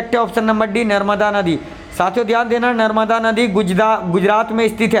बिल्कुल ही करेक्ट है। ऑप्शन नंबर डी नर्मदा नदी। साथियों ध्यान देना, नर्मदा नदी गुजरात में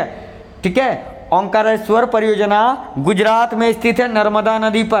स्थित है, ठीक है। ओंकारेश्वर परियोजना गुजरात में स्थित है नर्मदा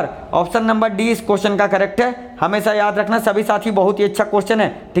नदी पर। ऑप्शन नंबर डी इस क्वेश्चन का करेक्ट है। हमेशा याद रखना सभी साथी, बहुत ही अच्छा क्वेश्चन है,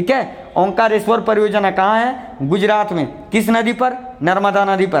 ठीक है। ओंकारेश्वर परियोजना कहाँ है? गुजरात में। किस नदी पर? नर्मदा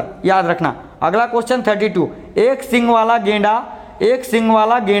नदी पर, याद रखना। अगला क्वेश्चन 32। एक सींग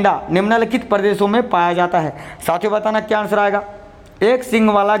वाला गेंडा निम्नलिखित प्रदेशों में पाया जाता है। साथियों बताना क्या आंसर आएगा। एक सींग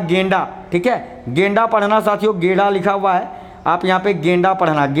वाला गेंडा, ठीक है। गेंडा पढ़ना साथियों, गेंडा लिखा हुआ है, आप यहाँ पे गेंडा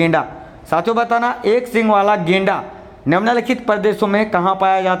पढ़ना, गेंडा। साथियों बताना एक सींग वाला गेंडा निम्नलिखित प्रदेशों में कहाँ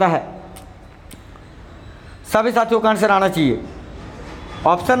पाया जाता है? सभी साथियों का आंसर आना चाहिए।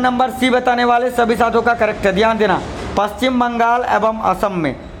 ऑप्शन नंबर सी बताने वाले सभी साथियों का करेक्ट है। ध्यान देना, पश्चिम बंगाल एवं असम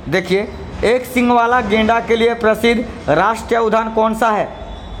में। देखिए, एक सींग वाला गेंडा के लिए प्रसिद्ध राष्ट्रीय उद्यान कौन सा है?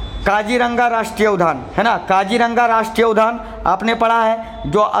 काजीरंगा राष्ट्रीय उद्यान, है ना। काजीरंगा राष्ट्रीय उद्यान आपने पढ़ा है,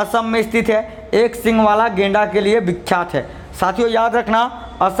 जो असम में स्थित है, एक सींग वाला गेंडा के लिए विख्यात है। साथियों याद रखना,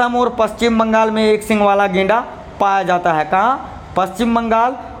 असम और पश्चिम बंगाल में एक सींग वाला गेंडा पाया जाता है। कहाँ? पश्चिम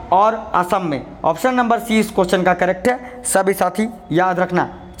बंगाल और असम में। ऑप्शन नंबर सी इस क्वेश्चन का करेक्ट है, सभी साथी याद रखना।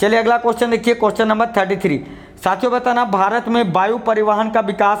 चलिए अगला क्वेश्चन देखिए, क्वेश्चन नंबर 33। साथियों बताना, भारत में वायु परिवहन का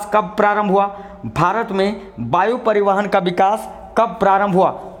विकास कब प्रारंभ हुआ? भारत में वायु परिवहन का विकास कब प्रारंभ हुआ?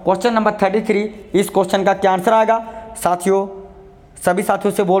 क्वेश्चन नंबर 33 इस क्वेश्चन का क्या आंसर आएगा? साथियों सभी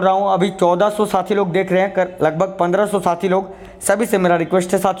साथियों से बोल रहा हूं, अभी 1400 साथी लोग देख रहे हैं, लगभग 1500 साथी लोग। सभी से मेरा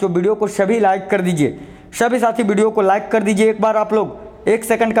रिक्वेस्ट है साथियों, वीडियो को सभी लाइक कर दीजिए। सभी साथी वीडियो को लाइक कर दीजिए एक बार। आप लोग 1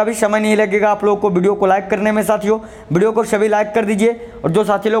 सेकंड का भी समय नहीं लगेगा आप लोगों को वीडियो को लाइक करने में। साथियों वीडियो को सभी लाइक कर दीजिए, और जो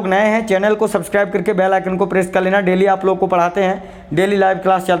साथी लोग नए हैं चैनल को सब्सक्राइब करके बेल आइकन को प्रेस कर लेना। डेली आप लोगों को पढ़ाते हैं, डेली लाइव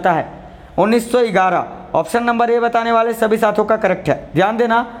क्लास चलता है। 1911 ऑप्शन नंबर ए बताने वाले सभी साथियों का करेक्ट है। ध्यान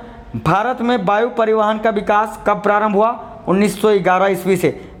देना, भारत में वायु परिवहन का विकास कब प्रारंभ हुआ? 1911 ईस्वी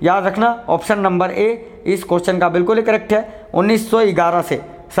से। याद रखना, ऑप्शन नंबर ए इस क्वेश्चन का बिल्कुल ही करेक्ट है, 1911 से।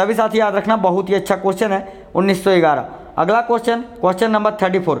 सभी साथी याद रखना, बहुत ही अच्छा क्वेश्चन है, 1911। अगला क्वेश्चन, क्वेश्चन नंबर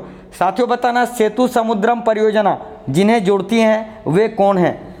 34। साथियों बताना, सेतु समुद्रम परियोजना जिन्हें जोड़ती हैं वे कौन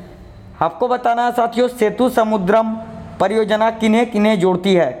हैं? आपको बताना है साथियों, सेतु समुद्रम परियोजना किन्हें किन्हें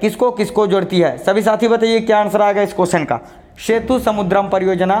जोड़ती है, किसको किसको जोड़ती है? सभी साथी बताइए क्या आंसर आएगा इस क्वेश्चन का। सेतु समुद्रम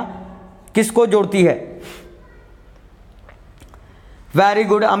परियोजना किसको जोड़ती है? वेरी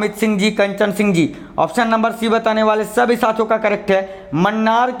गुड अमित सिंह जी, कंचन Singh ji. Option number C बताने वाले सभी साथियों का करेक्ट है,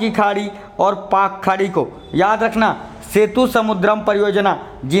 मन्नार की खाड़ी और पाक खाड़ी को। याद रखना, सेतु समुद्रम परियोजना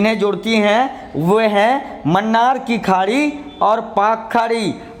जिन्हें जोड़ती हैं वे हैं मन्नार की खाड़ी और पाक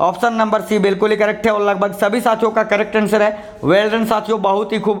खाड़ी। ऑप्शन नंबर सी बिल्कुल ही करेक्ट है, और लगभग सभी साथियों का करेक्ट आंसर है। वेल डन साथियों,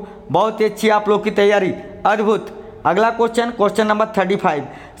 बहुत ही खूब, बहुत ही अच्छी आप लोग की तैयारी, अद्भुत। अगला क्वेश्चन, क्वेश्चन नंबर 35।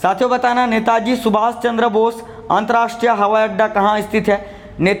 साथियों बताना, नेताजी सुभाष चंद्र बोस अंतर्राष्ट्रीय हवाई अड्डा कहाँ स्थित है?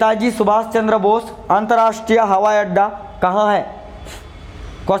 नेताजी सुभाष चंद्र बोस अंतर्राष्ट्रीय हवाई अड्डा कहाँ है?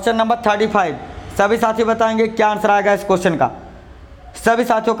 क्वेश्चन नंबर 35 सभी साथी बताएंगे क्या आंसर आएगा इस क्वेश्चन का। सभी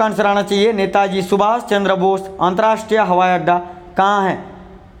साथियों का आंसर आना चाहिए, नेताजी सुभाष चंद्र बोस अंतर्राष्ट्रीय हवाई अड्डा कहाँ है?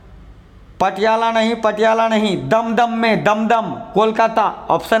 पटियाला नहीं, पटियाला नहीं, दमदम में, Dumdum Kolkata.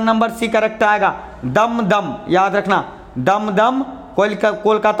 Option number C correct आएगा, दमदम। याद रखना, दमदम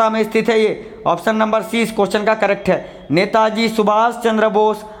कोलकाता में स्थित है ये। ऑप्शन नंबर सी इस क्वेश्चन का करेक्ट है। नेताजी सुभाष चंद्र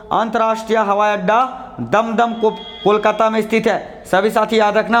बोस अंतर्राष्ट्रीय हवाई अड्डा दमदम को कोलकाता में स्थित है। सभी साथी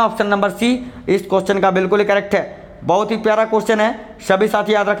याद रखना, ऑप्शन नंबर सी इस क्वेश्चन का बिल्कुल ही करेक्ट है। बहुत ही प्यारा क्वेश्चन है, सभी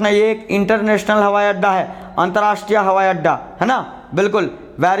साथी याद रखना, ये एक इंटरनेशनल हवाई अड्डा है, अंतर्राष्ट्रीय हवाई अड्डा है ना। बिल्कुल,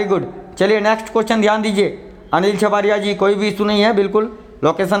 वेरी गुड। चलिए नेक्स्ट क्वेश्चन ध्यान दीजिए, अनिल छबारिया जी, कोई भी इशू नहीं है, बिल्कुल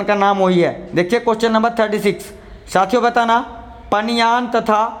लोकेशन का नाम वही है। देखिए क्वेश्चन नंबर 36। साथियों बताना, पनियान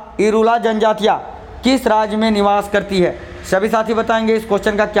तथा इरुला जनजातियाँ किस राज्य में निवास करती है? सभी साथी बताएंगे इस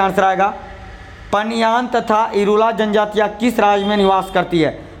क्वेश्चन का क्या आंसर आएगा। पनियान तथा इरुला जनजातियाँ किस राज्य में निवास करती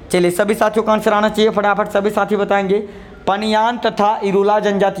है? चलिए सभी साथियों का आंसर आना चाहिए, फटाफट सभी साथी बताएंगे, पनियान तथा इरुला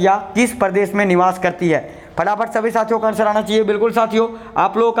जनजातियाँ किस प्रदेश में निवास करती है? फटाफट सभी साथियों का आंसर आना चाहिए। बिल्कुल साथियों,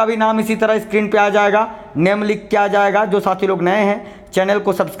 आप लोगों का भी नाम इसी तरह स्क्रीन पे आ जाएगा, नेम लिख के आ जाएगा। जो साथी लोग नए हैं चैनल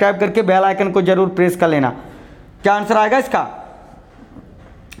को सब्सक्राइब करके बेल आइकन को जरूर प्रेस कर लेना। क्या आंसर आएगा इसका?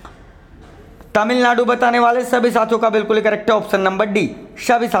 तमिलनाडु बताने वाले सभी साथियों का बिल्कुल करेक्ट है, ऑप्शन नंबर डी।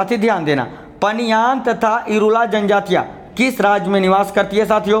 सभी साथी ध्यान देना, पनियान तथा इरुला जनजातियाँ किस राज्य में निवास करती है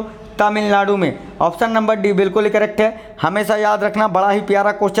साथियों? तमिलनाडु में। ऑप्शन नंबर डी बिल्कुल करेक्ट है। हमेशा याद रखना, बड़ा ही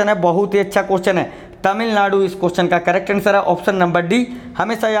प्यारा क्वेश्चन है, बहुत ही अच्छा क्वेश्चन है। तमिलनाडु इस क्वेश्चन का करेक्ट आंसर है, ऑप्शन नंबर डी।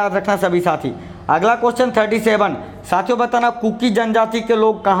 हमेशा याद रखना सभी साथी। अगला क्वेश्चन 37। साथियों बताना, कुकी जनजाति के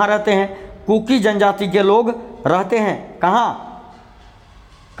लोग कहाँ रहते हैं? कुकी जनजाति के लोग रहते हैं कहाँ?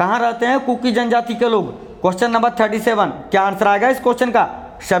 कहाँ रहते हैं कुकी जनजाति के लोग? क्वेश्चन नंबर 37 क्या आंसर आएगा इस क्वेश्चन का?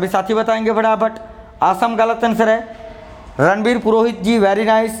 सभी साथी बताएंगे फटाफट। असम गलत आंसर है। रणबीर पुरोहित जी वेरी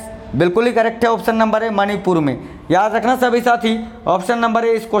नाइस, बिल्कुल ही करेक्ट है, ऑप्शन नंबर ए मणिपुर में। याद रखना सभी साथी, ऑप्शन नंबर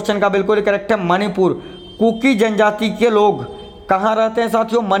ए इस क्वेश्चन का बिल्कुल ही करेक्ट है, मणिपुर। कुकी जनजाति के लोग कहाँ रहते हैं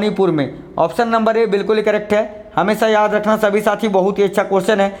साथियों? मणिपुर में। ऑप्शन नंबर ए बिल्कुल ही करेक्ट है। हमेशा याद रखना सभी साथी, बहुत ही अच्छा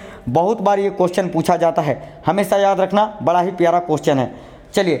क्वेश्चन है, बहुत बार ये क्वेश्चन पूछा जाता है, हमेशा याद रखना, बड़ा ही प्यारा क्वेश्चन है।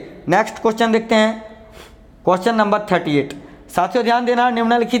 चलिए नेक्स्ट क्वेश्चन देखते हैं, क्वेश्चन नंबर 38। साथियों ध्यान देना,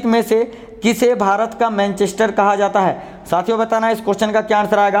 निम्नलिखित में से किसे भारत का मैनचेस्टर कहा जाता है? साथियों बताना इस क्वेश्चन का क्या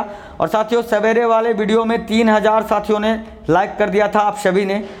आंसर आएगा। और साथियों सवेरे वाले वीडियो में 3000 साथियों ने लाइक कर दिया था आप सभी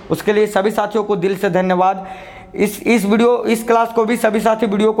ने, उसके लिए सभी साथियों को दिल से धन्यवाद। इस क्लास को भी सभी साथी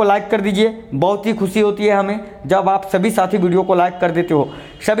वीडियो को लाइक कर दीजिए, बहुत ही खुशी होती है हमें जब आप सभी साथी वीडियो को लाइक कर देते हो।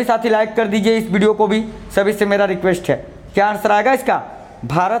 सभी साथी लाइक कर दीजिए इस वीडियो को भी, सभी से मेरा रिक्वेस्ट है। क्या आंसर आएगा इसका?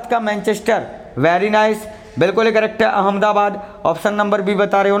 भारत का मैनचेस्टर, वेरी नाइस, बिल्कुल ही करेक्ट है। अहमदाबाद, ऑप्शन नंबर बी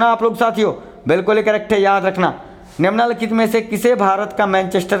बता रहे हो ना आप लोग साथियों, बिल्कुल ही करेक्ट है, याद रखना। निम्नलिखित में से किसे भारत का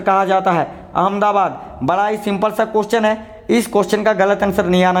मैनचेस्टर कहा जाता है? अहमदाबाद। बड़ा ही सिंपल सा क्वेश्चन है, इस क्वेश्चन का गलत आंसर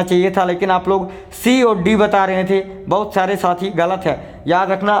नहीं आना चाहिए था, लेकिन आप लोग सी और डी बता रहे थे, बहुत सारे साथी गलत है,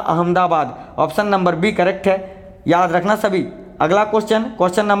 याद रखना Ahmedabad, option number B correct है, याद रखना सभी। अगला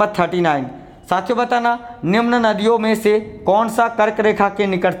क्वेश्चन नंबर 39 साथियों बताना, निम्न नदियों में से कौन सा कर्क रेखा के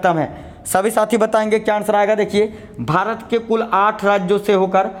निकटतम है? सभी साथी बताएंगे क्या आंसर आएगा। देखिए भारत के कुल 8 राज्यों से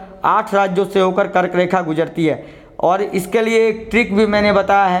होकर कर्क रेखा गुजरती है, और इसके लिए एक ट्रिक भी मैंने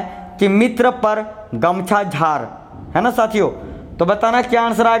बताया है कि मित्र पर गमछा झार, है ना साथियों। तो बताना क्या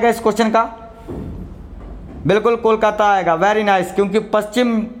आंसर आएगा इस क्वेश्चन का? बिल्कुल कोलकाता आएगा, वेरी नाइस, क्योंकि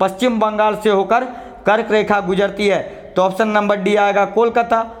पश्चिम बंगाल से होकर कर्क रेखा गुजरती है, तो ऑप्शन नंबर डी आएगा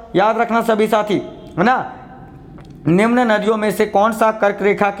कोलकाता, याद रखना सभी साथी, है ना। निम्न नदियों में से कौन सा कर्क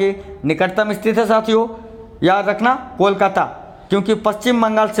रेखा के निकटतम स्थित है साथियों? याद रखना कोलकाता, क्योंकि पश्चिम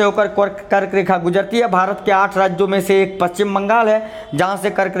बंगाल से होकर कर्क रेखा गुजरती है। भारत के 8 राज्यों में से एक पश्चिम बंगाल है जहां से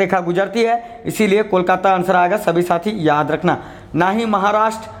कर्क रेखा गुजरती है, इसीलिए कोलकाता आंसर आएगा सभी साथी, याद रखना। ना ही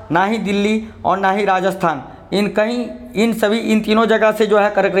महाराष्ट्र, ना ही दिल्ली और ना ही राजस्थान, इन तीनों जगह से जो है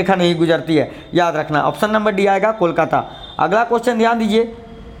कर्क रेखा नहीं गुजरती है, याद रखना। ऑप्शन नंबर डी आएगा कोलकाता। अगला क्वेश्चन ध्यान दीजिए,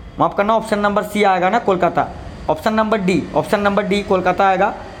 माफ करना, ऑप्शन नंबर सी आएगा ना Kolkata, option number D Kolkata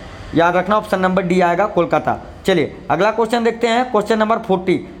आएगा, याद रखना ऑप्शन नंबर डी आएगा कोलकाता। चलिए अगला क्वेश्चन देखते हैं, क्वेश्चन नंबर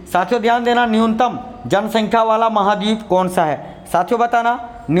 40 साथियों ध्यान देना, न्यूनतम जनसंख्या वाला महाद्वीप कौन सा है? साथियों बताना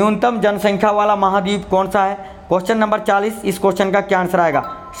न्यूनतम जनसंख्या वाला महाद्वीप कौन सा है? क्वेश्चन नंबर 40, इस क्वेश्चन का क्या आंसर आएगा?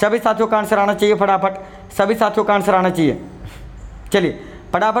 सभी साथियों का आंसर आना चाहिए फटाफट, सभी साथियों का आंसर आना चाहिए। चलिए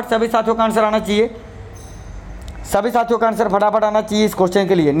फटाफट सभी साथियों का आंसर आना चाहिए, सभी साथियों का आंसर फटाफट आना चाहिए इस क्वेश्चन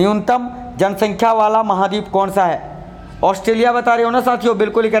के लिए। न्यूनतम जनसंख्या वाला महाद्वीप कौन सा है? ऑस्ट्रेलिया बता रहे हो ना साथियों,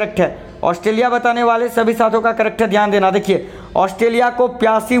 बिल्कुल ही करेक्ट है, ऑस्ट्रेलिया बताने वाले सभी साथियों का करेक्ट है, ध्यान देना। देखिए ऑस्ट्रेलिया को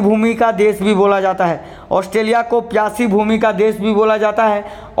प्यासी भूमि का देश भी बोला जाता है, ऑस्ट्रेलिया को प्यासी भूमि का देश भी बोला जाता है,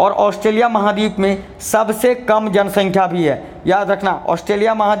 और ऑस्ट्रेलिया महाद्वीप में सबसे कम जनसंख्या भी है, याद रखना।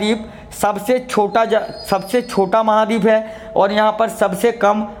 ऑस्ट्रेलिया महाद्वीप सबसे छोटा महाद्वीप है, और यहाँ पर सबसे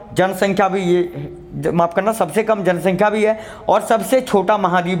कम जनसंख्या भी, ये माफ करना, सबसे कम जनसंख्या भी है और सबसे छोटा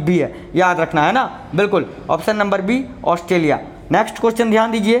महाद्वीप भी है, याद रखना, है ना, बिल्कुल option number B Australia. Next question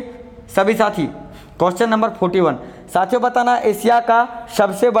ध्यान दीजिए सभी साथी, क्वेश्चन नंबर 41 साथियों बताना, एशिया का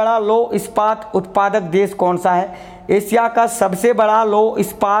सबसे बड़ा लौह इस्पात उत्पादक देश कौन सा है? एशिया का सबसे बड़ा लौह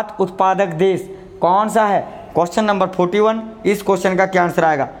इस्पात उत्पादक देश कौन सा है? क्वेश्चन नंबर 41, इस क्वेश्चन का क्या आंसर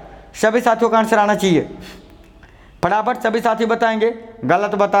आएगा? सभी साथियों का आंसर आना चाहिए, फटाफट सभी साथी बताएंगे।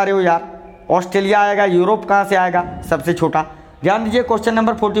 गलत बता रहे हो यार, ऑस्ट्रेलिया आएगा, यूरोप कहाँ से आएगा सबसे छोटा? ध्यान दीजिए क्वेश्चन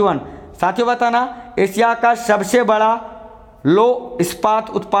नंबर 41 साथियों बताना, एशिया का सबसे बड़ा लौह इस्पात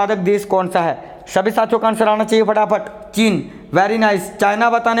उत्पादक देश कौन सा है? सभी साथियों का आंसर आना चाहिए फटाफट। चीन, वेरी नाइस, चाइना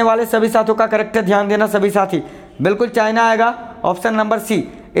बताने वाले सभी साथियों का करेक्ट है, ध्यान देना सभी साथी, बिल्कुल चाइना आएगा, ऑप्शन नंबर सी।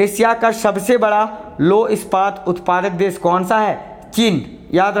 एशिया का सबसे बड़ा लौह इस्पात उत्पादक देश कौन सा है? चीन,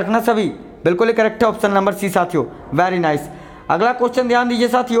 याद रखना सभी, बिल्कुल ही करेक्ट है, ऑप्शन नंबर सी साथियों, वेरी नाइस। अगला क्वेश्चन ध्यान दीजिए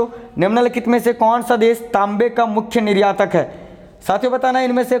साथियों, निम्नलिखित में से कौन सा देश तांबे का मुख्य निर्यातक है? साथियों बताना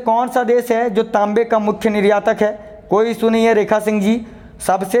इनमें से कौन सा देश है जो तांबे का मुख्य निर्यातक है? कोई इशू नहीं है रेखा सिंह जी,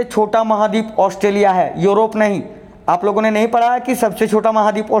 सबसे छोटा महाद्वीप ऑस्ट्रेलिया है, यूरोप नहीं। आप लोगों ने नहीं पढ़ा है कि सबसे छोटा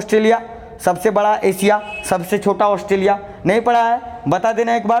महाद्वीप ऑस्ट्रेलिया, सबसे बड़ा एशिया, सबसे छोटा ऑस्ट्रेलिया? नहीं पढ़ा है? बता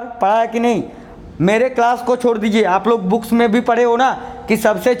देना एक बार, पढ़ा है कि नहीं? मेरे क्लास को छोड़ दीजिए, आप लोग बुक्स में भी पढ़े हो ना कि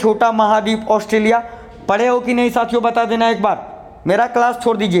सबसे छोटा महाद्वीप ऑस्ट्रेलिया, पढ़े हो कि नहीं साथियों? बता देना एक बार, मेरा क्लास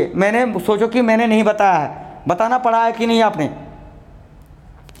छोड़ दीजिए, मैंने सोचो कि मैंने नहीं बताया है, बताना पढ़ा है कि नहीं आपने।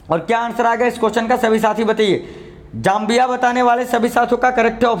 और क्या आंसर आ गया इस क्वेश्चन का, सभी साथी बताइए। जाम्बिया बताने वाले सभी साथियों का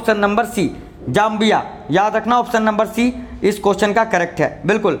करेक्ट है ऑप्शन नंबर सी, जाम्बिया, याद रखना ऑप्शन नंबर सी इस क्वेश्चन का करेक्ट है,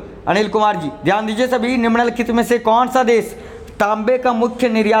 बिल्कुल। अनिल कुमार जी ध्यान दीजिए सभी, निम्नलिखित में से कौन सा देश तांबे का मुख्य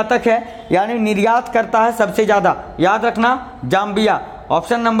निर्यातक है, यानी निर्यात करता है सबसे ज़्यादा? याद रखना जाम्बिया,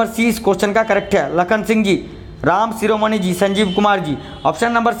 ऑप्शन नंबर सी इस क्वेश्चन का करेक्ट है। लखन सिंह जी, राम शिरोमणि जी, Sanjeev Kumar ji,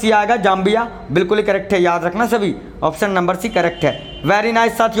 option number C आएगा जाम्बिया, बिल्कुल ही करेक्ट है, याद रखना सभी, ऑप्शन नंबर सी करेक्ट है। वेरी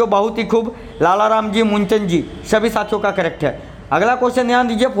नाइस साथियों, बहुत ही खूब, लाला राम जी, मुंचन जी, सभी साथियों का करेक्ट है। अगला क्वेश्चन ध्यान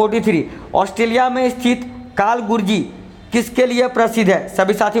दीजिए 43, ऑस्ट्रेलिया में स्थित कालगुर्जी किसके लिए प्रसिद्ध है?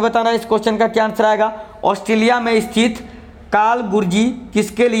 सभी साथी बताना इस क्वेश्चन का क्या आंसर आएगा। ऑस्ट्रेलिया में स्थित काल गुर्जी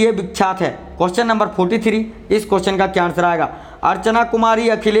किसके लिए विख्यात है? क्वेश्चन नंबर 43, इस क्वेश्चन का क्या आंसर आएगा? अर्चना कुमारी,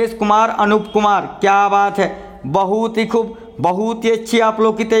 अखिलेश कुमार, अनूप कुमार। क्या बात है, बहुत ही खूब, बहुत ही अच्छी आप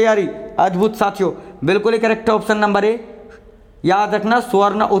लोग की तैयारी, अद्भुत साथियों, बिल्कुल ही करेक्ट है ऑप्शन नंबर ए। याद रखना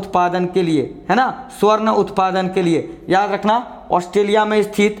स्वर्ण उत्पादन के लिए, है ना, स्वर्ण उत्पादन के लिए याद रखना। ऑस्ट्रेलिया में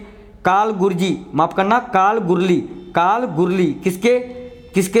स्थित काल गुर्जी, माफ करना काल गुरली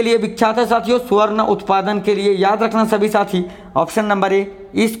किसके लिए विख्यात है साथियों? स्वर्ण उत्पादन के लिए। याद रखना सभी साथी, ऑप्शन नंबर ए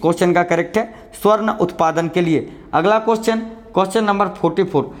इस क्वेश्चन का करेक्ट है, स्वर्ण उत्पादन के लिए। अगला क्वेश्चन, क्वेश्चन नंबर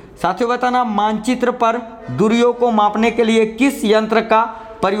 44 साथियों, बताना मानचित्र पर दूरियों को मापने के लिए किस यंत्र का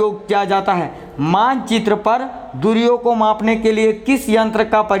प्रयोग किया जाता है? मानचित्र पर दूरियों को मापने के लिए किस यंत्र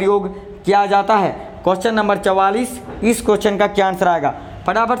का प्रयोग किया जाता है? क्वेश्चन नंबर 44, इस क्वेश्चन का क्या आंसर आएगा?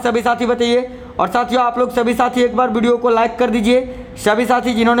 फटाफट सभी साथी बताइए। और साथियों आप लोग सभी साथी एक बार वीडियो को लाइक कर दीजिए। सभी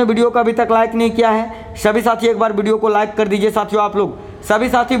साथी जिन्होंने वीडियो को अभी तक लाइक नहीं किया है, सभी साथी एक बार वीडियो को लाइक कर दीजिए। साथियों आप लोग सभी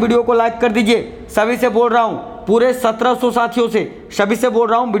साथी वीडियो को लाइक कर दीजिए, सभी से बोल रहा हूँ, पूरे 1700 साथियों से सभी से बोल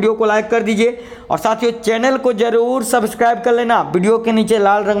रहा हूँ, वीडियो को लाइक कर दीजिए। और साथियों चैनल को जरूर सब्सक्राइब कर लेना, वीडियो के नीचे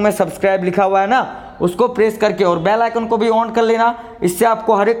लाल रंग में सब्सक्राइब लिखा हुआ है ना, उसको प्रेस करके और बेल आइकन को भी ऑन कर लेना, इससे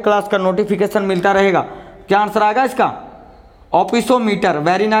आपको हर एक क्लास का नोटिफिकेशन मिलता रहेगा। क्या आंसर आएगा इसका? ऑपिसोमीटर।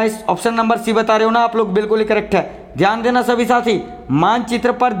 Very nice, option number C बता रहे हो ना आप लोग, बिल्कुल ही करेक्ट है। ध्यान देना सभी साथी,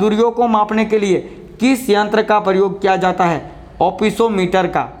 मानचित्र पर दूरियों को मापने के लिए किस यंत्र का प्रयोग किया जाता है? ऑपिसोमीटर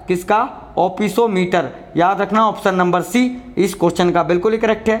का। किसका? ऑपिसोमीटर। याद रखना ऑप्शन नंबर सी इस क्वेश्चन का बिल्कुल ही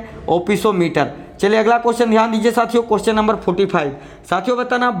करेक्ट है, ऑपिसोमीटर। चलिए अगला क्वेश्चन ध्यान दीजिए साथियों, क्वेश्चन नंबर 45 साथियों,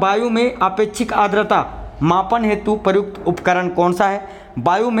 बताना वायु में आपेक्षिक आर्द्रता मापन हेतु प्रयुक्त उपकरण कौन सा है?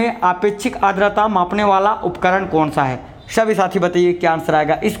 वायु में आपेक्षिक आर्द्रता मापने वाला उपकरण कौन सा है? सभी साथी बताइए क्या आंसर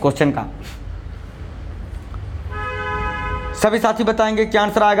आएगा इस क्वेश्चन का? सभी साथी बताएंगे क्या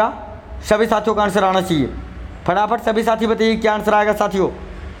आंसर आएगा? सभी साथियों का आंसर आना चाहिए, फटाफट सभी साथी बताइए क्या आंसर आएगा साथियों?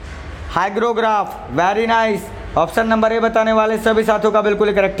 हाइग्रोग्राफ। Very nice, option number A बताने वाले सभी साथियों का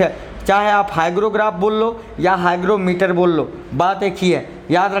बिल्कुल करेक्ट है। चाहे आप हाइग्रोग्राफ बोल लो या हाइग्रोमीटर बोल लो, बात एक ही है।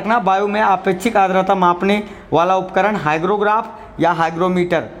 याद रखना वायु में आपेक्षिक आर्द्रता मापने वाला उपकरण हाइग्रोग्राफ या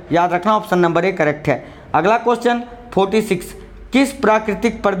हाइग्रोमीटर। याद रखना ऑप्शन नंबर ए करेक्ट है। अगला क्वेश्चन 46, किस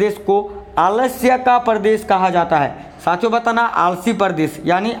प्राकृतिक प्रदेश को आलस्य का प्रदेश कहा जाता है? साथियों बताना आलसी प्रदेश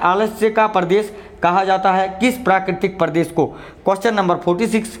यानी आलस्य का प्रदेश कहा जाता है किस प्राकृतिक प्रदेश को? क्वेश्चन नंबर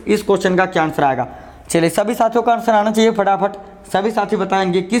 46, इस क्वेश्चन का क्या आंसर आएगा? चलिए सभी साथियों का आंसर आना चाहिए, फटाफट सभी साथी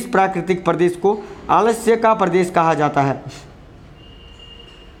बताएंगे किस प्राकृतिक प्रदेश को आलस्य का प्रदेश कहा जाता है?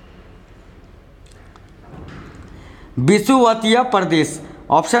 विषुवतीय प्रदेश।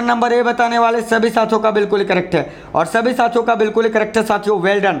 ऑप्शन नंबर ए बताने वाले सभी साथियों का बिल्कुल करेक्ट है, और सभी साथियों का बिल्कुल करेक्ट है साथियों,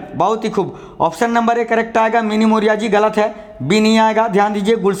 वेल डन, बहुत ही खूब। ऑप्शन नंबर ए करेक्ट आएगा, मिनी मोरिया जी गलत है, बी नहीं आएगा। ध्यान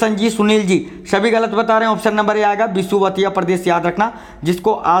दीजिए, गुलशन जी, सुनील जी सभी गलत बता रहे हैं। ऑप्शन नंबर ए आएगा विषुवतीय प्रदेश। याद रखना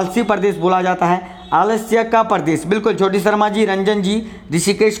जिसको आलसी प्रदेश बोला जाता है, आलस्य का प्रदेश। बिल्कुल, छोटी शर्मा जी, रंजन जी,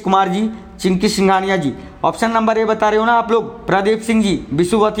 ऋषिकेश कुमार जी, चिंकी सिंघानिया जी, ऑप्शन नंबर ए बता रहे हो ना आप लोग। प्रदीप सिंह जी,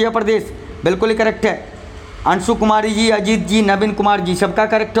 विषुवतीय प्रदेश बिल्कुल ही करेक्ट है। अंशु कुमारी जी, अजीत जी, नवीन कुमार जी, सबका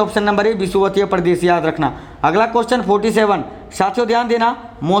करेक्ट ऑप्शन नंबर ए विषुवतीय प्रदेश। याद रखना। अगला क्वेश्चन 47 साथियों ध्यान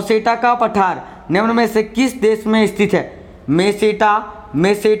देना, मोसेटा का पठार निम्न में से किस देश में स्थित है?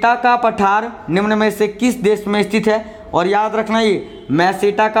 मेसेटा का पठार निम्न में से किस देश में स्थित है? और याद रखना ये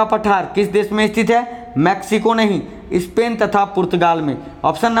मेसेटा का पठार किस देश में स्थित है? मैक्सिको नहीं, स्पेन तथा पुर्तगाल में।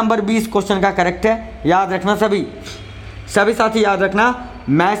 ऑप्शन नंबर 20 क्वेश्चन का करेक्ट है। याद रखना सभी साथी, याद रखना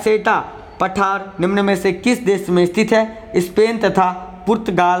मेसेटा पठार निम्न में से किस देश में स्थित है? स्पेन तथा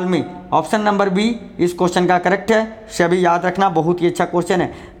पुर्तगाल में। ऑप्शन नंबर बी इस क्वेश्चन का करेक्ट है। सभी याद रखना, बहुत ही अच्छा क्वेश्चन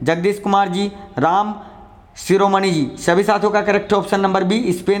है। जगदीश कुमार जी, राम शिरोमणि जी, सभी साथियों का करेक्ट है ऑप्शन नंबर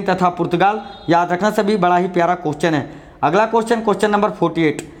बी, स्पेन तथा पुर्तगाल। याद रखना सभी, बड़ा ही प्यारा क्वेश्चन है। अगला क्वेश्चन, क्वेश्चन नंबर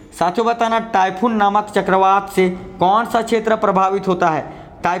 48 साथियों बताना, टाइफून नामक चक्रवात से कौन सा क्षेत्र प्रभावित होता है?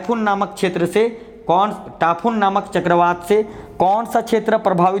 टाइफून नामक चक्रवात से कौन सा क्षेत्र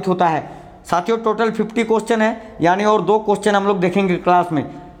प्रभावित होता है? साथियों टोटल 50 क्वेश्चन है, यानी और 2 क्वेश्चन हम लोग देखेंगे क्लास में।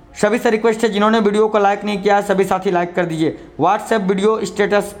 सभी से रिक्वेस्ट है, जिन्होंने वीडियो को लाइक नहीं किया सभी साथी लाइक कर दीजिए। व्हाट्सएप वीडियो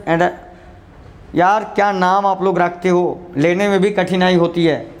स्टेटस एंड यार क्या नाम आप लोग रखते हो, लेने में भी कठिनाई होती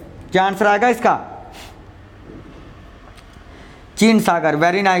है। क्या आंसर आएगा इसका? चीन सागर।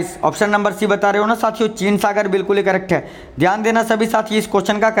 Very nice, option number C बता रहे हो ना साथियों, चीन सागर बिल्कुल ही करेक्ट है। ध्यान देना सभी साथी, इस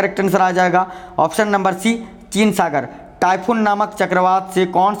क्वेश्चन का करेक्ट आंसर आ जाएगा ऑप्शन नंबर सी, चीन सागर। टाइफून नामक चक्रवात से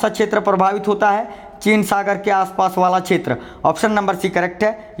कौन सा क्षेत्र प्रभावित होता है? चीन सागर के आसपास वाला क्षेत्र। ऑप्शन नंबर सी करेक्ट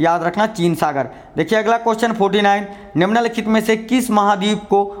है, याद रखना चीन सागर। देखिए अगला क्वेश्चन 49, निम्नलिखित में से किस महाद्वीप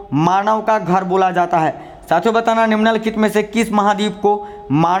को मानव का घर बोला जाता है? साथियों बताना, निम्नलिखित में से किस महाद्वीप को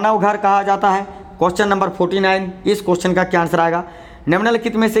मानव घर कहा जाता है? क्वेश्चन नंबर 49, इस क्वेश्चन का क्या आंसर आएगा?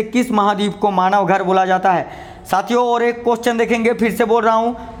 निम्नलिखित में से किस महाद्वीप को मानव घर बोला जाता है? साथियों और एक क्वेश्चन देखेंगे, फिर से बोल रहा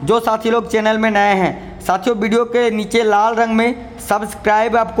हूं, जो साथी लोग चैनल में नए हैं, साथियों वीडियो के नीचे लाल रंग में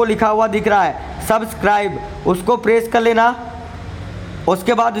सब्सक्राइब आपको लिखा हुआ दिख रहा है, सब्सक्राइब, उसको प्रेस कर लेना।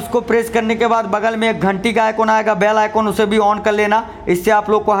 उसके बाद उसको प्रेस करने के बाद बगल में एक घंटी का आइकॉन आएगा, बेल आइकॉन, उसे भी ऑन कर लेना। इससे आप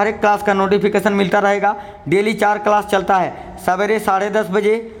लोग को हर एक क्लास का नोटिफिकेशन मिलता रहेगा। डेली 4 क्लास चलता है, सवेरे 10:30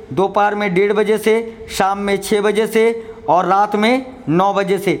 बजे, दोपहर में 1:30 बजे से, शाम में 6 बजे से और रात में 9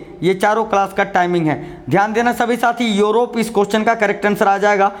 बजे से। ये चारों क्लास का टाइमिंग है। ध्यान देना सभी साथी, यूरोप इस क्वेश्चन का करेक्ट आंसर आ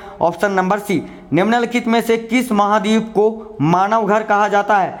जाएगा, ऑप्शन नंबर सी। निम्नलिखित में से किस महाद्वीप को मानव घर कहा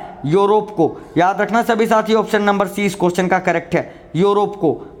जाता है? यूरोप को। याद रखना सभी साथी, ऑप्शन नंबर सी इस क्वेश्चन का करेक्ट है, यूरोप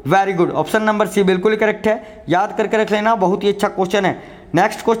को। Very good, option number C बिल्कुल करेक्ट है, याद करके रख लेना, बहुत ही अच्छा क्वेश्चन है।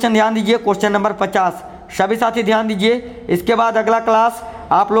 नेक्स्ट क्वेश्चन ध्यान दीजिए, क्वेश्चन नंबर 50। सभी साथी ध्यान दीजिए, इसके बाद अगला क्लास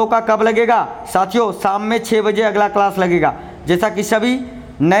आप लोगों का कब लगेगा? साथियों शाम में 6 बजे अगला क्लास लगेगा। जैसा कि सभी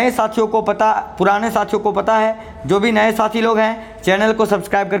नए साथियों को पता, पुराने साथियों को पता है, जो भी नए साथी लोग हैं चैनल को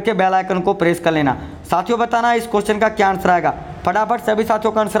सब्सक्राइब करके बेल आइकन को प्रेस कर लेना। साथियों बताना इस क्वेश्चन का क्या आंसर आएगा, फटाफट सभी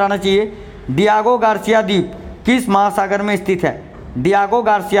साथियों का आंसर आना चाहिए। डियागो गार्सिया द्वीप किस महासागर में स्थित है? डियागो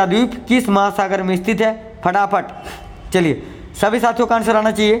गार्सिया द्वीप किस महासागर में स्थित है? फटाफट चलिए सभी साथियों का आंसर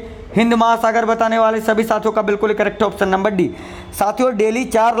आना चाहिए। हिंद महासागर बताने वाले सभी साथियों का बिल्कुल करेक्ट, ऑप्शन नंबर डी। साथियों डेली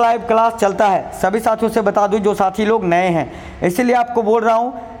 4 लाइव क्लास चलता है, सभी साथियों से बता दूं जो साथी लोग नए हैं, इसीलिए आपको बोल रहा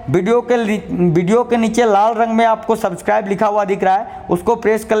हूं, वीडियो के नीचे लाल रंग में आपको सब्सक्राइब लिखा हुआ दिख रहा है, उसको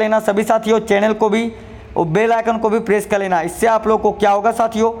प्रेस कर लेना सभी साथियों। चैनल को भी और बेल आइकन को भी प्रेस कर लेना। इससे आप लोग को क्या होगा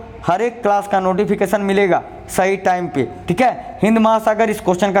साथियों, हर एक क्लास का नोटिफिकेशन मिलेगा सही टाइम पे, ठीक है। हिंद महासागर इस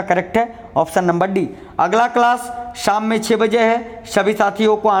क्वेश्चन का करेक्ट है, ऑप्शन नंबर डी। अगला क्लास शाम में 6 बजे है, सभी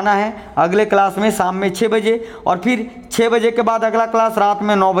साथियों को आना है अगले क्लास में शाम में 6 बजे, और फिर 6 बजे के बाद अगला क्लास रात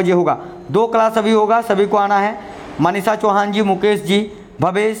में 9 बजे होगा। 2 क्लास अभी होगा, सभी को आना है। मनीषा चौहान जी, मुकेश जी,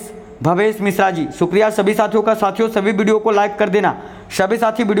 भवेश मिश्रा जी, शुक्रिया सभी साथियों का। साथियों सभी वीडियो को लाइक कर देना, सभी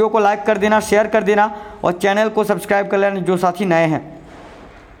साथी वीडियो को लाइक कर देना, शेयर कर देना और चैनल को सब्सक्राइब कर लेना जो साथी नए हैं।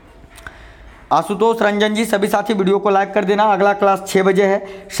 आशुतोष रंजन जी, सभी साथी वीडियो को लाइक कर देना। अगला क्लास 6 बजे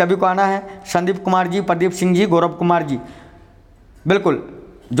है, सभी को आना है। संदीप कुमार जी, प्रदीप सिंह जी, गौरव कुमार जी, बिल्कुल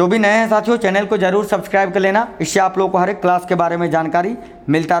जो भी नए हैं साथियों चैनल को जरूर सब्सक्राइब कर लेना, इससे आप लोगों को हर एक क्लास के बारे में जानकारी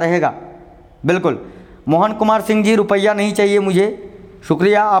मिलता रहेगा। बिल्कुल मोहन कुमार सिंह जी, रुपया नहीं चाहिए मुझे,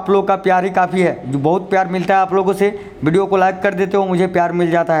 शुक्रिया, आप लोग का प्यार ही काफ़ी है, जो बहुत प्यार मिलता है आप लोगों से। वीडियो को लाइक कर देते हो, मुझे प्यार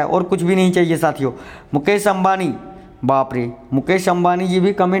मिल जाता है, और कुछ भी नहीं चाहिए साथियों। मुकेश अंबानी, बाप रे, मुकेश अंबानी जी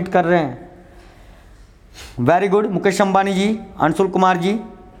भी कमेंट कर रहे हैं, वेरी गुड मुकेश अंबानी जी। अंशुल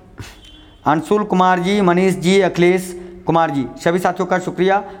कुमार जी, मनीष जी, अखिलेश कुमार जी, सभी साथियों का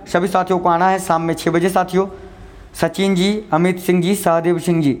शुक्रिया। सभी साथियों को आना है शाम में 6 बजे साथियों। सचिन जी, अमित सिंह जी, सहदेव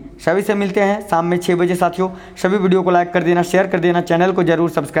सिंह जी, सभी से मिलते हैं शाम में 6 बजे साथियों। सभी वीडियो को लाइक कर देना, शेयर कर देना, चैनल को जरूर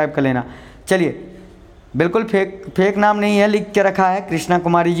सब्सक्राइब कर लेना। चलिए बिल्कुल फेक नाम नहीं है, लिख के रखा है कृष्णा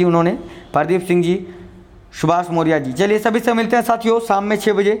कुमारी जी उन्होंने, प्रदीप सिंह जी, सुभाष मौर्य जी। चलिए सभी से मिलते हैं साथियों शाम में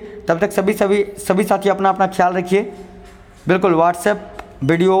 6 बजे। तब तक सभी साथी अपना अपना ख्याल रखिए। बिल्कुल व्हाट्सएप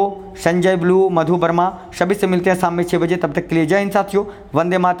वीडियो, संजय ब्लू, मधु वर्मा, सभी से मिलते हैं शाम में 6 बजे। तब तक के लिए जय हिंद साथियों,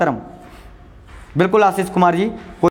 वंदे मातरम। बिल्कुल आशीष कुमार जी।